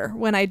feel better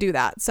when I do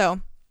that.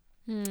 So,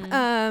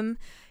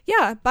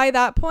 yeah, by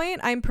that point,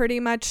 I'm pretty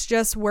much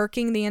just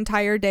working the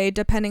entire day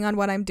depending on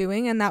what I'm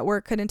doing. And that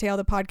work could entail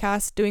the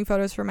podcast, doing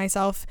photos for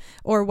myself,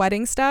 or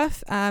wedding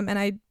stuff. And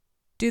I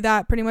do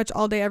that pretty much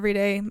all day, every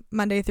day,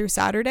 Monday through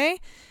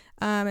Saturday.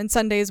 And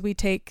Sundays we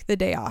take the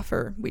day off,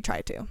 or we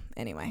try to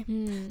anyway.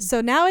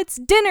 So now it's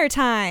dinner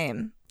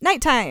time,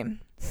 nighttime.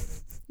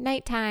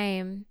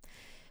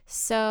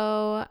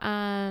 So,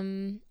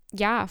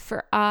 yeah,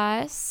 for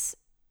us,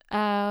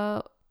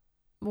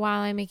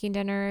 while I'm making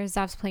dinner,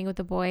 Zav's playing with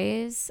the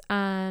boys.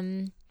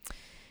 And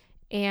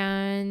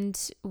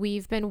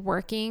we've been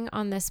working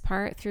on this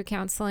part through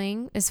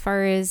counseling as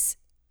far as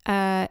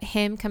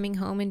him coming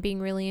home and being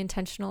really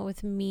intentional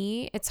with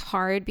me. It's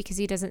hard because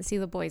he doesn't see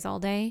the boys all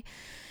day.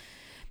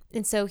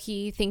 And so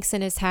he thinks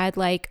in his head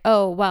like,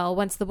 oh, well,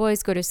 once the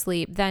boys go to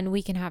sleep, then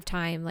we can have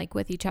time like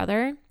with each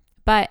other.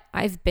 But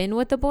I've been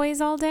with the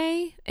boys all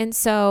day. And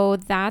so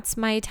that's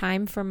my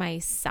time for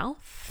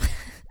myself.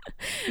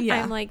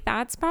 Yeah. I'm like,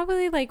 that's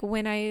probably like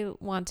when I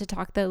want to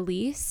talk the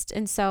least.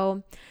 And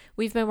so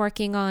we've been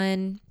working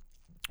on,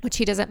 which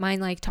he doesn't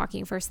mind like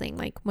talking first thing,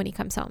 like when he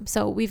comes home.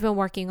 So we've been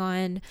working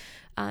on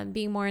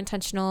being more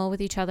intentional with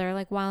each other,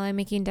 like while I'm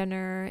making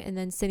dinner, and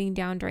then sitting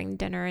down during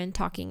dinner and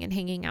talking and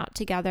hanging out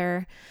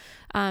together.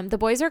 The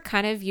boys are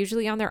kind of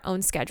usually on their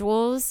own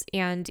schedules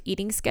and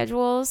eating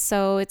schedules.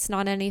 So it's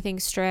not anything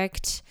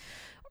strict,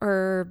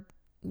 or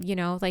you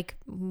know, like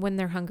when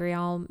they're hungry,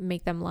 I'll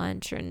make them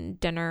lunch and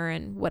dinner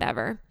and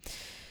whatever.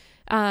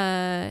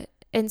 And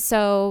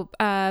so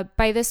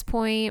by this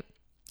point,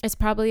 it's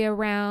probably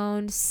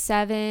around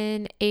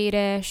 7,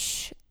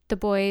 8-ish. The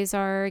boys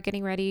are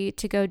getting ready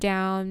to go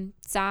down.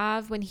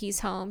 Zav, when he's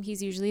home,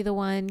 he's usually the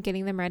one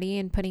getting them ready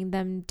and putting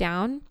them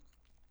down.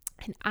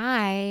 And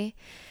I,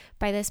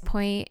 by this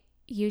point,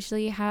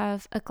 usually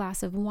have a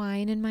glass of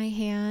wine in my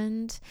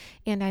hand,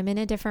 and I'm in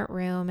a different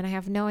room, and I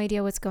have no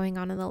idea what's going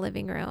on in the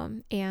living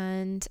room,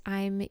 and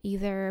I'm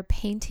either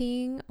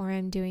painting, or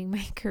I'm doing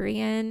my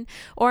Korean,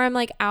 or I'm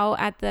like out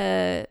at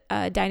the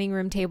dining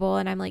room table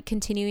and I'm like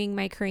continuing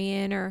my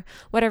Korean or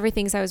whatever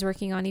things I was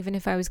working on, even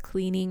if I was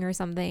cleaning or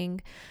something.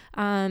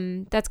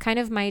 That's kind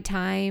of my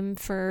time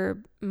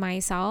for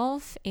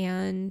myself.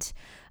 And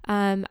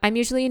I'm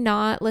usually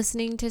not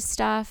listening to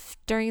stuff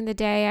during the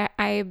day.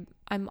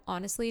 I'm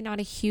honestly not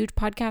a huge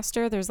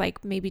podcaster. There's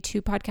like maybe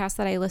 2 podcasts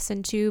that I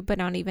listen to, but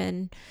not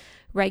even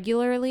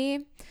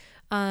regularly.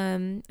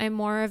 I'm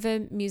more of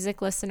a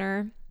music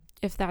listener,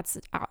 if that's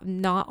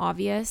not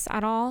obvious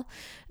at all.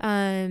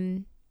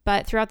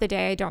 But throughout the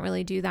day, I don't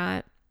really do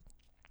that.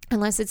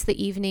 unless it's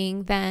the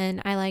evening,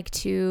 then I like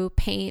to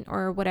paint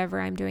or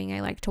whatever I'm doing. I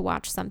like to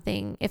watch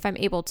something if I'm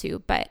able to.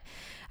 But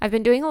I've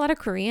been doing a lot of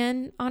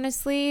Korean,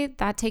 honestly.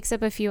 That takes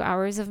up a few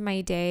hours of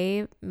my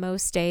day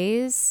most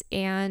days.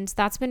 And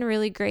that's been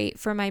really great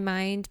for my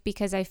mind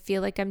because I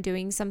feel like I'm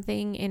doing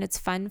something and it's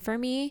fun for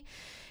me.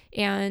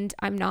 And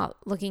I'm not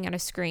looking at a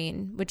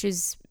screen, which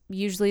is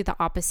usually the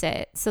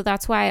opposite. So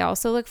that's why I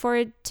also look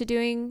forward to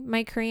doing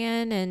my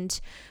Korean and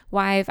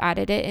why I've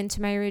added it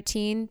into my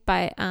routine.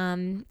 But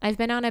I've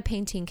been on a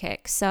painting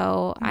kick.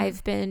 So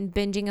I've been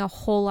binging a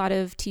whole lot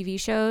of TV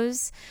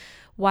shows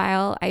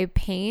while I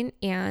paint,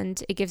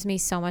 and it gives me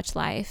so much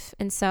life.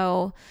 And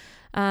so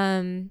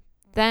then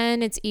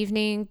it's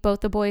evening.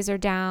 Both the boys are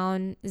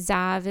down.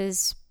 Zav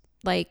is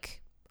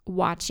like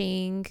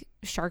watching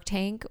Shark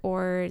Tank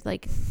or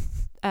like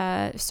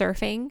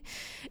surfing,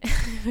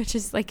 which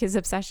is like his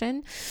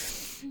obsession.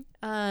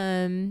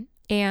 And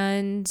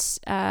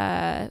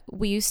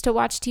we used to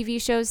watch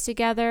TV shows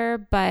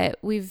together, but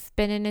we've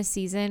been in a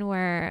season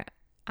where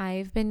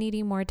I've been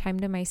needing more time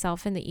to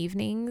myself in the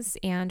evenings,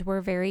 and we're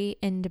very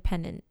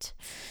independent.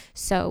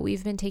 So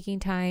we've been taking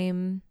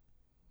time,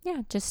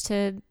 just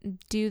to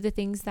do the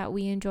things that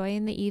we enjoy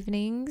in the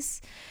evenings.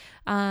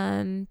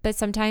 But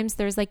sometimes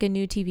there's like a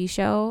new TV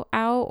show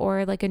out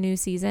or like a new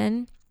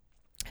season,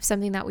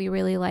 something that we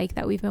really like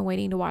that we've been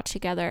waiting to watch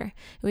together.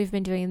 We've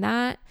been doing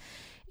that,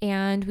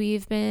 and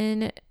we've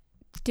been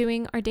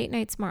doing our date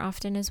nights more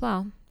often as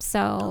well.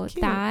 So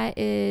that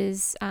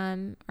is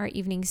our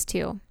evenings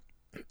too.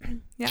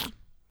 Yeah.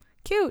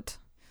 Cute.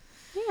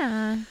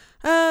 Yeah.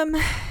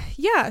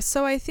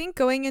 So I think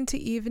going into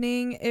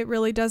evening, it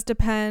really does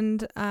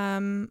depend.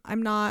 I'm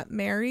not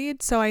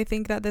married, so I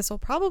think that this will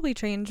probably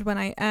change when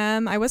I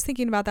am. I was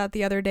thinking about that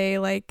the other day,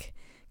 like,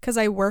 because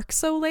I work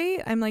so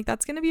late, I'm like,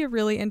 that's going to be a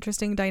really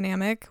interesting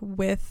dynamic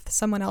with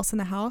someone else in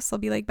the house. I'll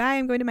be like, bye,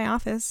 I'm going to my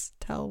office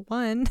till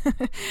 1.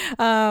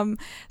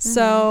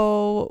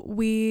 So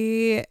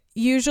we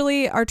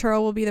usually,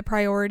 Arturo will be the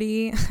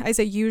priority. I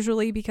say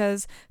usually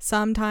because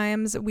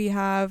sometimes we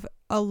have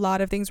a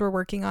lot of things we're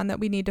working on that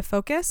we need to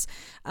focus.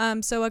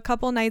 So a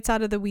couple nights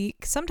out of the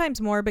week, sometimes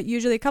more, but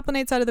usually a couple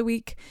nights out of the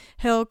week,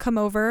 he'll come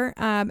over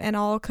and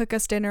I'll cook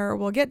us dinner.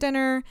 We'll get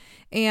dinner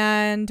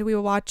and we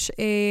will watch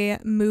a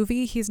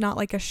movie. He's not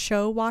like a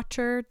show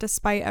watcher,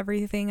 despite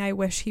everything I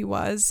wish he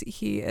was.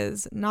 He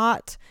does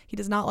not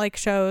like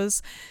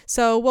shows.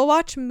 So we'll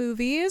watch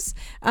movies.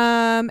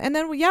 And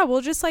then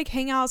we'll just like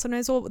hang out.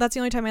 Sometimes that's the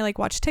only time I like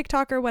watch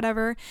TikTok or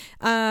whatever.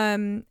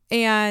 And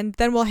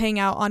then we'll hang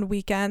out on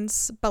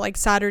weekends, but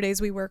like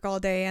Saturdays we work all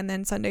day and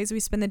then Sundays we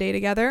spend the day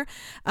together.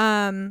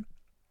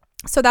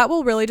 So that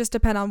will really just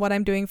depend on what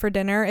I'm doing for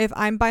dinner. If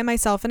I'm by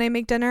myself and I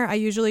make dinner, I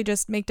usually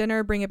just make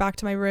dinner, bring it back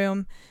to my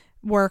room,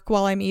 work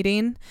while I'm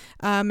eating,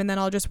 and then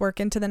I'll just work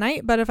into the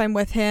night. But if I'm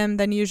with him,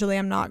 then usually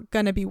I'm not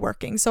gonna be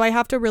working. So I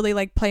have to really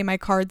like play my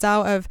cards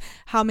out of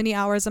how many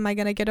hours am I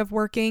gonna get of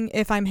working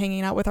if I'm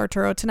hanging out with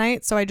Arturo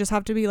tonight. So I just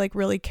have to be like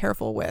really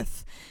careful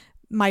with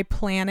my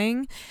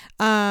planning.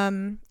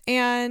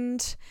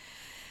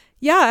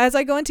 As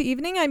I go into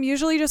evening, I'm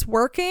usually just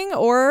working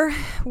or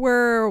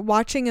we're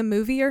watching a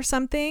movie or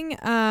something.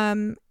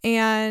 And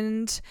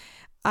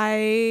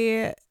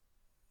I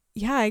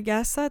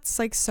guess that's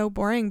like so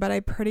boring, but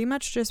I pretty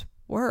much just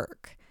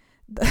work.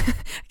 I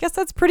guess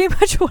that's pretty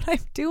much what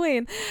I'm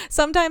doing.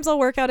 Sometimes I'll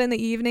work out in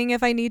the evening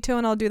if I need to,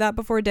 and I'll do that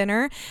before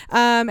dinner.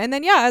 And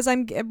then, as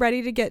I'm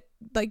ready to get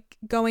like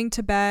going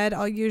to bed,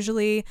 I'll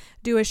usually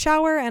do a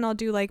shower and I'll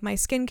do like my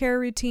skincare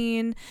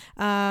routine.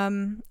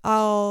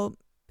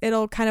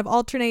 It'll kind of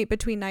alternate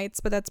between nights,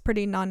 but that's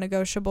pretty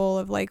non-negotiable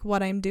of like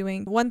what I'm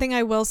doing. One thing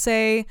I will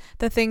say,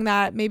 the thing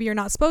that maybe you're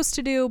not supposed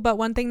to do, but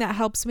one thing that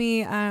helps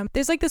me,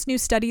 there's like this new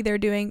study they're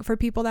doing for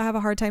people that have a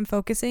hard time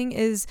focusing,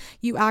 is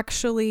you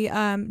actually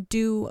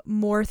do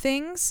more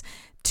things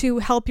to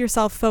help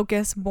yourself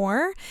focus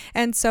more.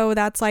 And so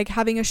that's like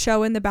having a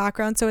show in the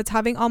background. So it's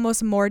having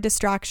almost more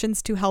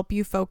distractions to help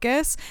you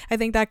focus. I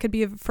think that could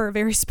be for a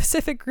very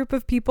specific group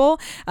of people.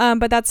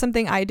 But that's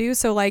something I do.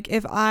 So like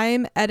if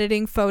I'm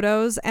editing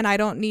photos and I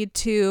don't need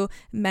to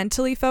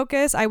mentally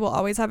focus, I will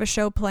always have a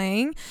show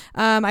playing.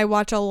 I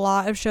watch a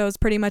lot of shows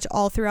pretty much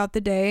all throughout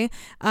the day.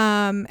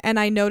 And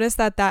I notice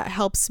that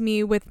helps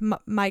me with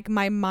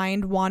my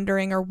mind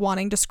wandering or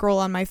wanting to scroll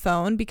on my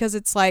phone, because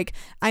it's like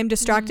I'm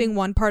distracting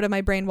one part of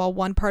my brain while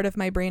one part of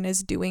my brain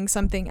is doing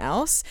something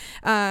else.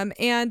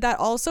 And that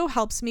also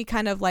helps me,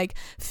 kind of like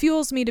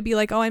fuels me to be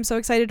like, oh, I'm so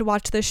excited to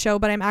watch this show,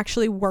 but I'm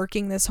actually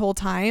working this whole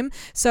time.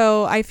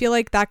 So I feel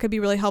like that could be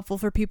really helpful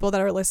for people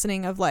that are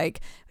listening, of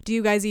like, do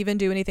you guys even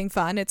do anything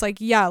fun? It's like,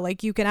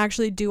 like you can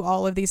actually do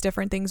all of these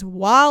different things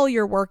while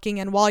you're working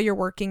and while you're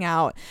working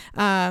out,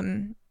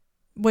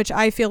 which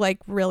I feel like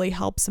really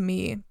helps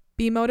me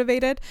be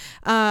motivated.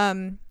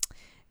 And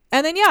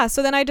then,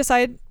 so then I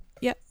decide,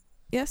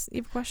 yes,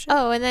 you have a question?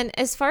 Oh, and then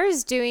as far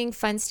as doing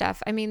fun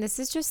stuff, I mean, this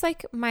is just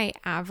like my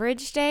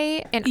average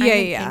day, and I'm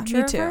an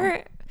introvert. Me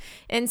too.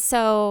 And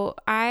so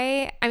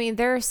I mean,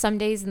 there are some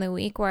days in the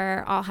week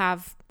where I'll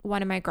have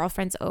one of my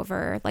girlfriends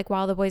over, like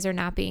while the boys are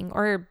napping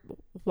or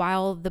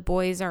while the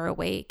boys are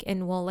awake,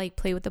 and we'll like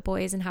play with the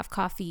boys and have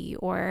coffee,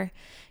 or,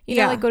 you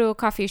know, like go to a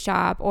coffee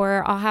shop,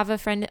 or I'll have a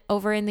friend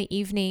over in the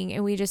evening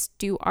and we just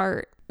do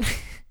art.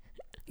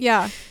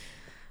 Yeah.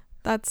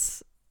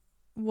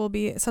 Will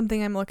be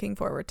something I'm looking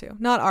forward to.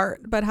 Not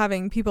art, but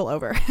having people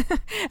over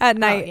at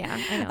night. Oh,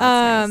 yeah, I know.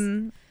 It's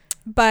nice.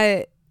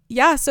 But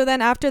yeah, so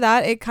then after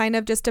that, it kind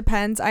of just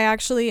depends. I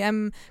actually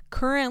am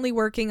currently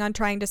working on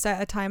trying to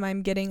set a time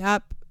I'm getting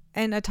up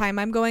and a time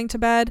I'm going to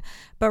bed.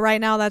 But right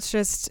now, that's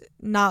just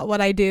not what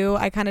I do.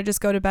 I kind of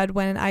just go to bed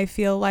when I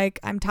feel like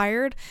I'm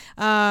tired.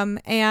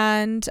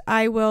 And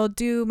I will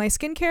do my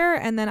skincare,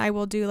 and then I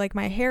will do like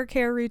my hair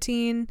care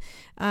routine.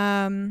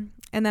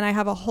 And then I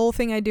have a whole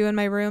thing I do in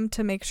my room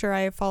to make sure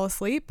I fall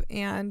asleep.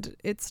 And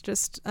it's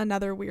just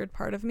another weird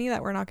part of me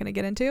that we're not going to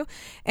get into.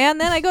 And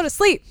then I go to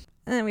sleep.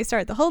 And then we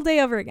start the whole day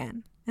over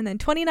again. And then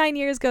 29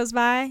 years goes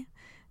by.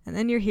 And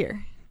then you're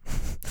here.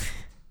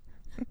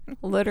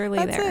 Literally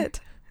That's there.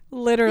 it.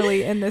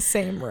 Literally in the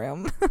same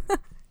room.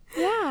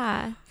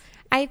 Yeah.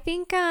 I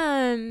think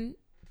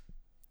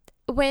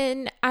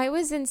when I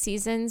was in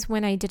seasons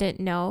when I didn't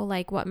know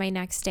like what my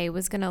next day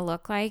was going to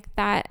look like,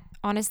 that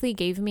honestly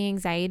gave me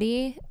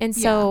anxiety. And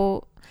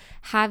so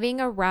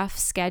having a rough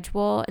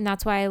schedule, and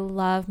that's why I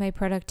love my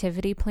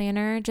productivity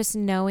planner, just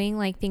knowing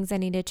like things I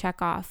need to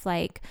check off,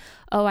 like,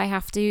 oh, I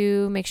have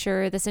to make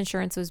sure this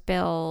insurance was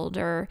billed,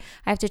 or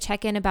I have to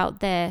check in about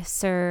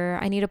this, or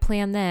I need to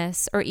plan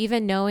this, or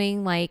even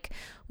knowing like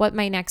what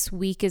my next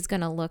week is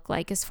going to look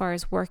like as far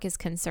as work is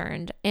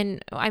concerned.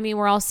 And I mean,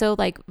 we're also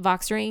like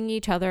voxering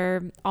each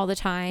other all the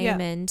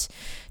time and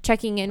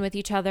checking in with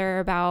each other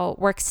about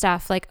work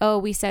stuff. Like, oh,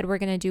 we said we're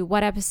going to do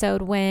what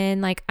episode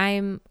when. Like,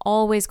 I'm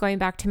always going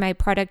back to my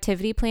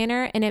productivity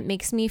planner, and it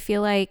makes me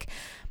feel like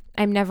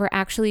I'm never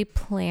actually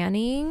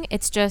planning.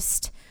 It's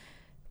just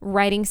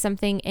writing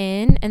something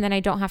in, and then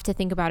I don't have to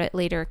think about it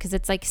later because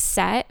it's like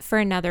set for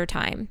another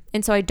time.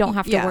 And so I don't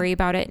have to worry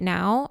about it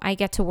now. I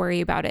get to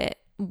worry about it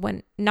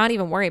when, not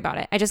even worry about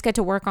it. I just get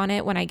to work on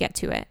it when I get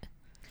to it.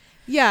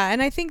 Yeah.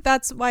 And I think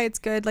that's why it's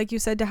good, like you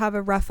said, to have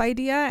a rough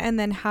idea and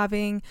then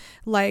having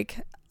like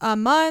a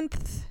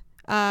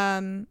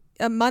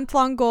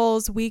month-long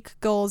goals, week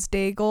goals,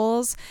 day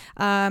goals.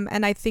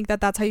 And I think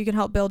that that's how you can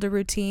help build a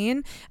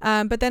routine.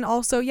 But then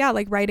also,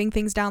 like writing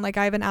things down. Like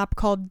I have an app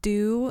called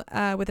Do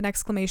with an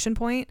exclamation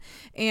point,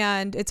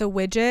 and it's a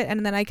widget,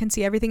 and then I can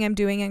see everything I'm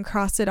doing and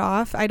cross it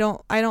off. I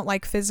don't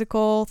like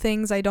physical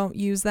things. I don't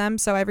use them.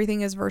 So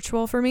everything is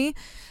virtual for me.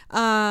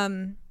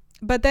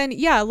 But then,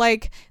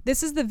 like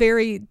this is the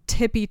very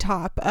tippy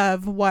top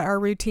of what our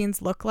routines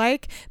look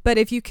like. But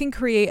if you can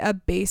create a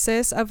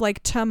basis of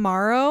like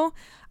tomorrow,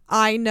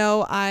 I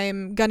know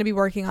I'm going to be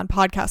working on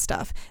podcast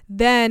stuff,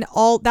 then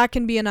all that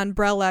can be an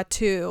umbrella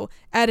to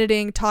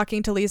editing,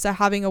 talking to Lisa,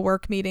 having a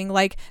work meeting,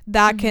 like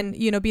that can,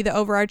 be the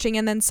overarching.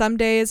 And then some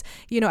days,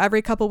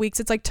 every couple weeks,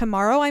 it's like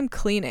tomorrow I'm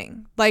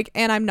cleaning, like,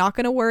 and I'm not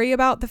going to worry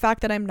about the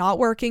fact that I'm not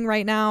working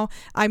right now.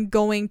 I'm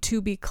going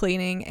to be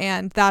cleaning,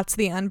 and that's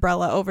the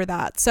umbrella over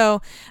that.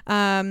 So,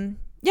 I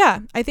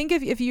think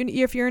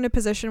if you're in a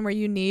position where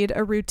you need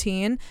a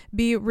routine,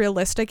 be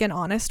realistic and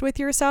honest with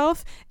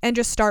yourself, and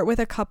just start with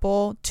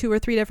 2 or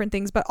 3 different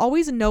things, but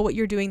always know what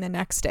you're doing the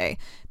next day.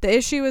 The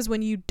issue is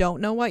when you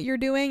don't know what you're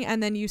doing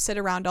and then you sit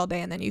around all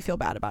day and then you feel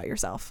bad about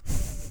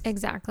yourself.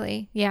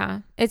 Exactly. Yeah.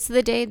 It's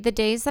the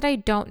days that I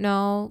don't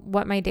know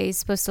what my day is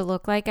supposed to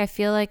look like. I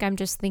feel like I'm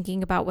just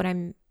thinking about what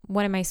am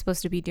I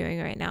supposed to be doing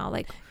right now?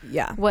 Like,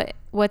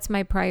 what's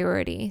my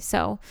priority?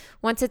 So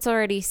once it's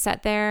already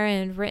set there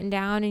and written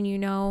down and you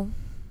know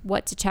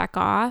what to check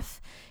off,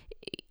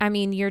 I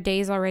mean, your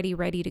day's already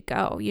ready to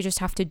go. You just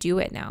have to do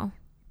it now.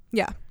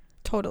 Yeah,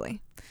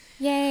 totally.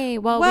 Yay.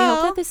 Well, we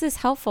hope that this is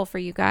helpful for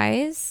you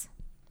guys.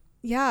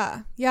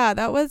 Yeah,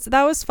 that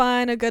was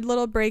fun. A good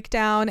little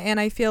breakdown. And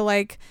I feel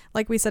like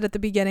we said at the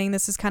beginning,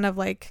 this is kind of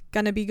like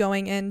going to be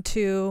going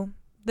into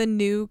the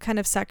new kind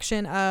of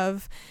section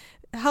of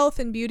health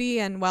and beauty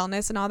and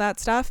wellness and all that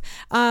stuff.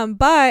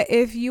 But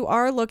if you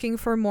are looking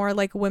for more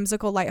like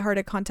whimsical,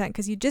 lighthearted content,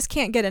 because you just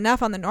can't get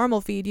enough on the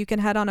normal feed, you can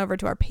head on over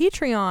to our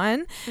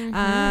Patreon,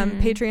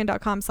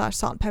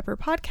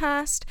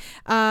 patreon.com/saltandpepperpodcast.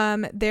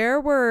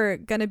 There we're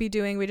going to be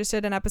we just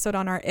did an episode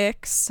on our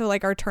icks, so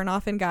like our turn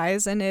off in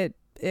guys, and it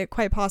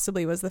quite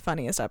possibly was the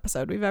funniest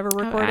episode we've ever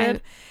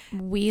recorded.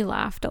 We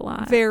laughed a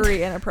lot.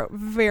 Very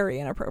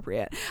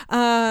inappropriate.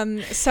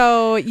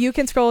 So you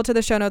can scroll to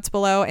the show notes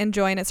below and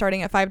join it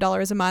starting at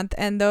 $5 a month.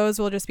 And those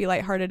will just be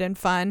lighthearted and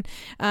fun.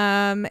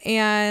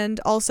 And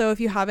also, if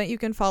you haven't, you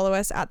can follow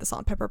us at the Salt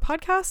and Pepper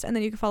Podcast. And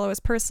then you can follow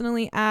us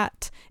personally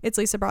at It's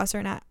Lisa Brosser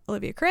and at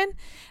Olivia Corinne.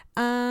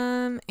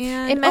 And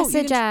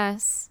message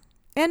us.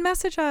 And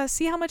message us.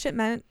 See how much it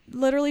meant.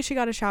 Literally, she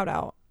got a shout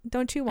out.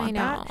 Don't you want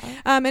that?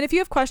 And if you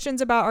have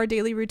questions about our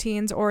daily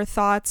routines or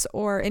thoughts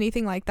or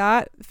anything like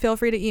that, feel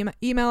free to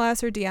email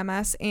us or DM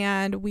us,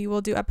 and we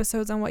will do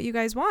episodes on what you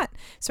guys want.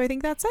 So I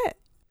think that's it.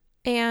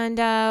 And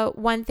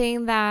one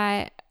thing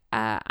that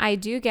I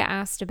do get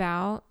asked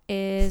about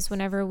is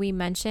whenever we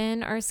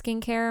mention our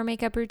skincare or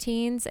makeup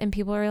routines, and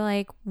people are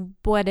like,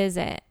 what is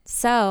it?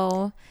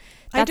 So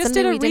that's I just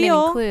something did a we didn't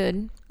reel.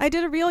 include. I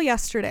did a reel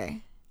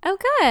yesterday. Oh,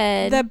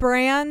 good. The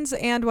brands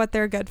and what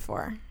they're good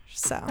for.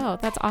 So. Oh,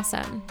 that's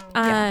awesome.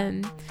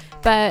 Yeah.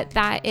 But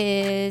that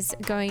is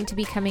going to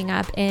be coming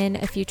up in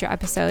a future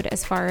episode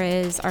as far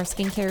as our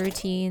skincare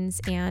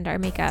routines and our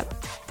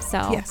makeup.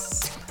 So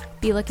yes.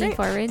 Be looking Great.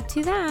 forward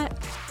to that.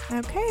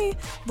 Okay.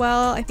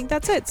 Well, I think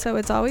that's it. So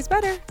it's always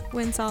better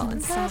when salt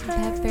and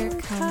pepper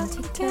come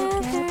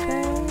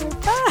together.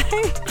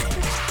 Bye.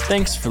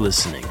 Thanks for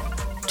listening.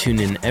 Tune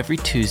in every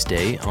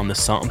Tuesday on the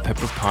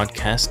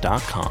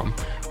saltandpepperpodcast.com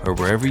or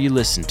wherever you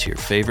listen to your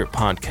favorite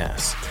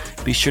podcasts.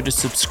 Be sure to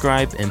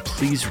subscribe and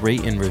please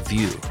rate and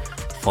review.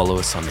 Follow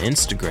us on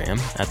Instagram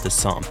at the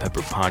Salt and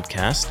Pepper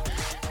Podcast.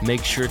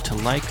 Make sure to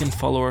like and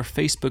follow our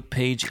Facebook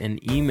page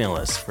and email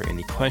us for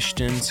any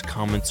questions,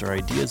 comments, or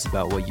ideas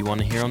about what you want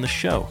to hear on the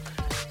show.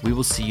 We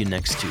will see you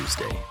next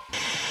Tuesday.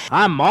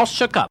 I'm all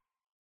shook up.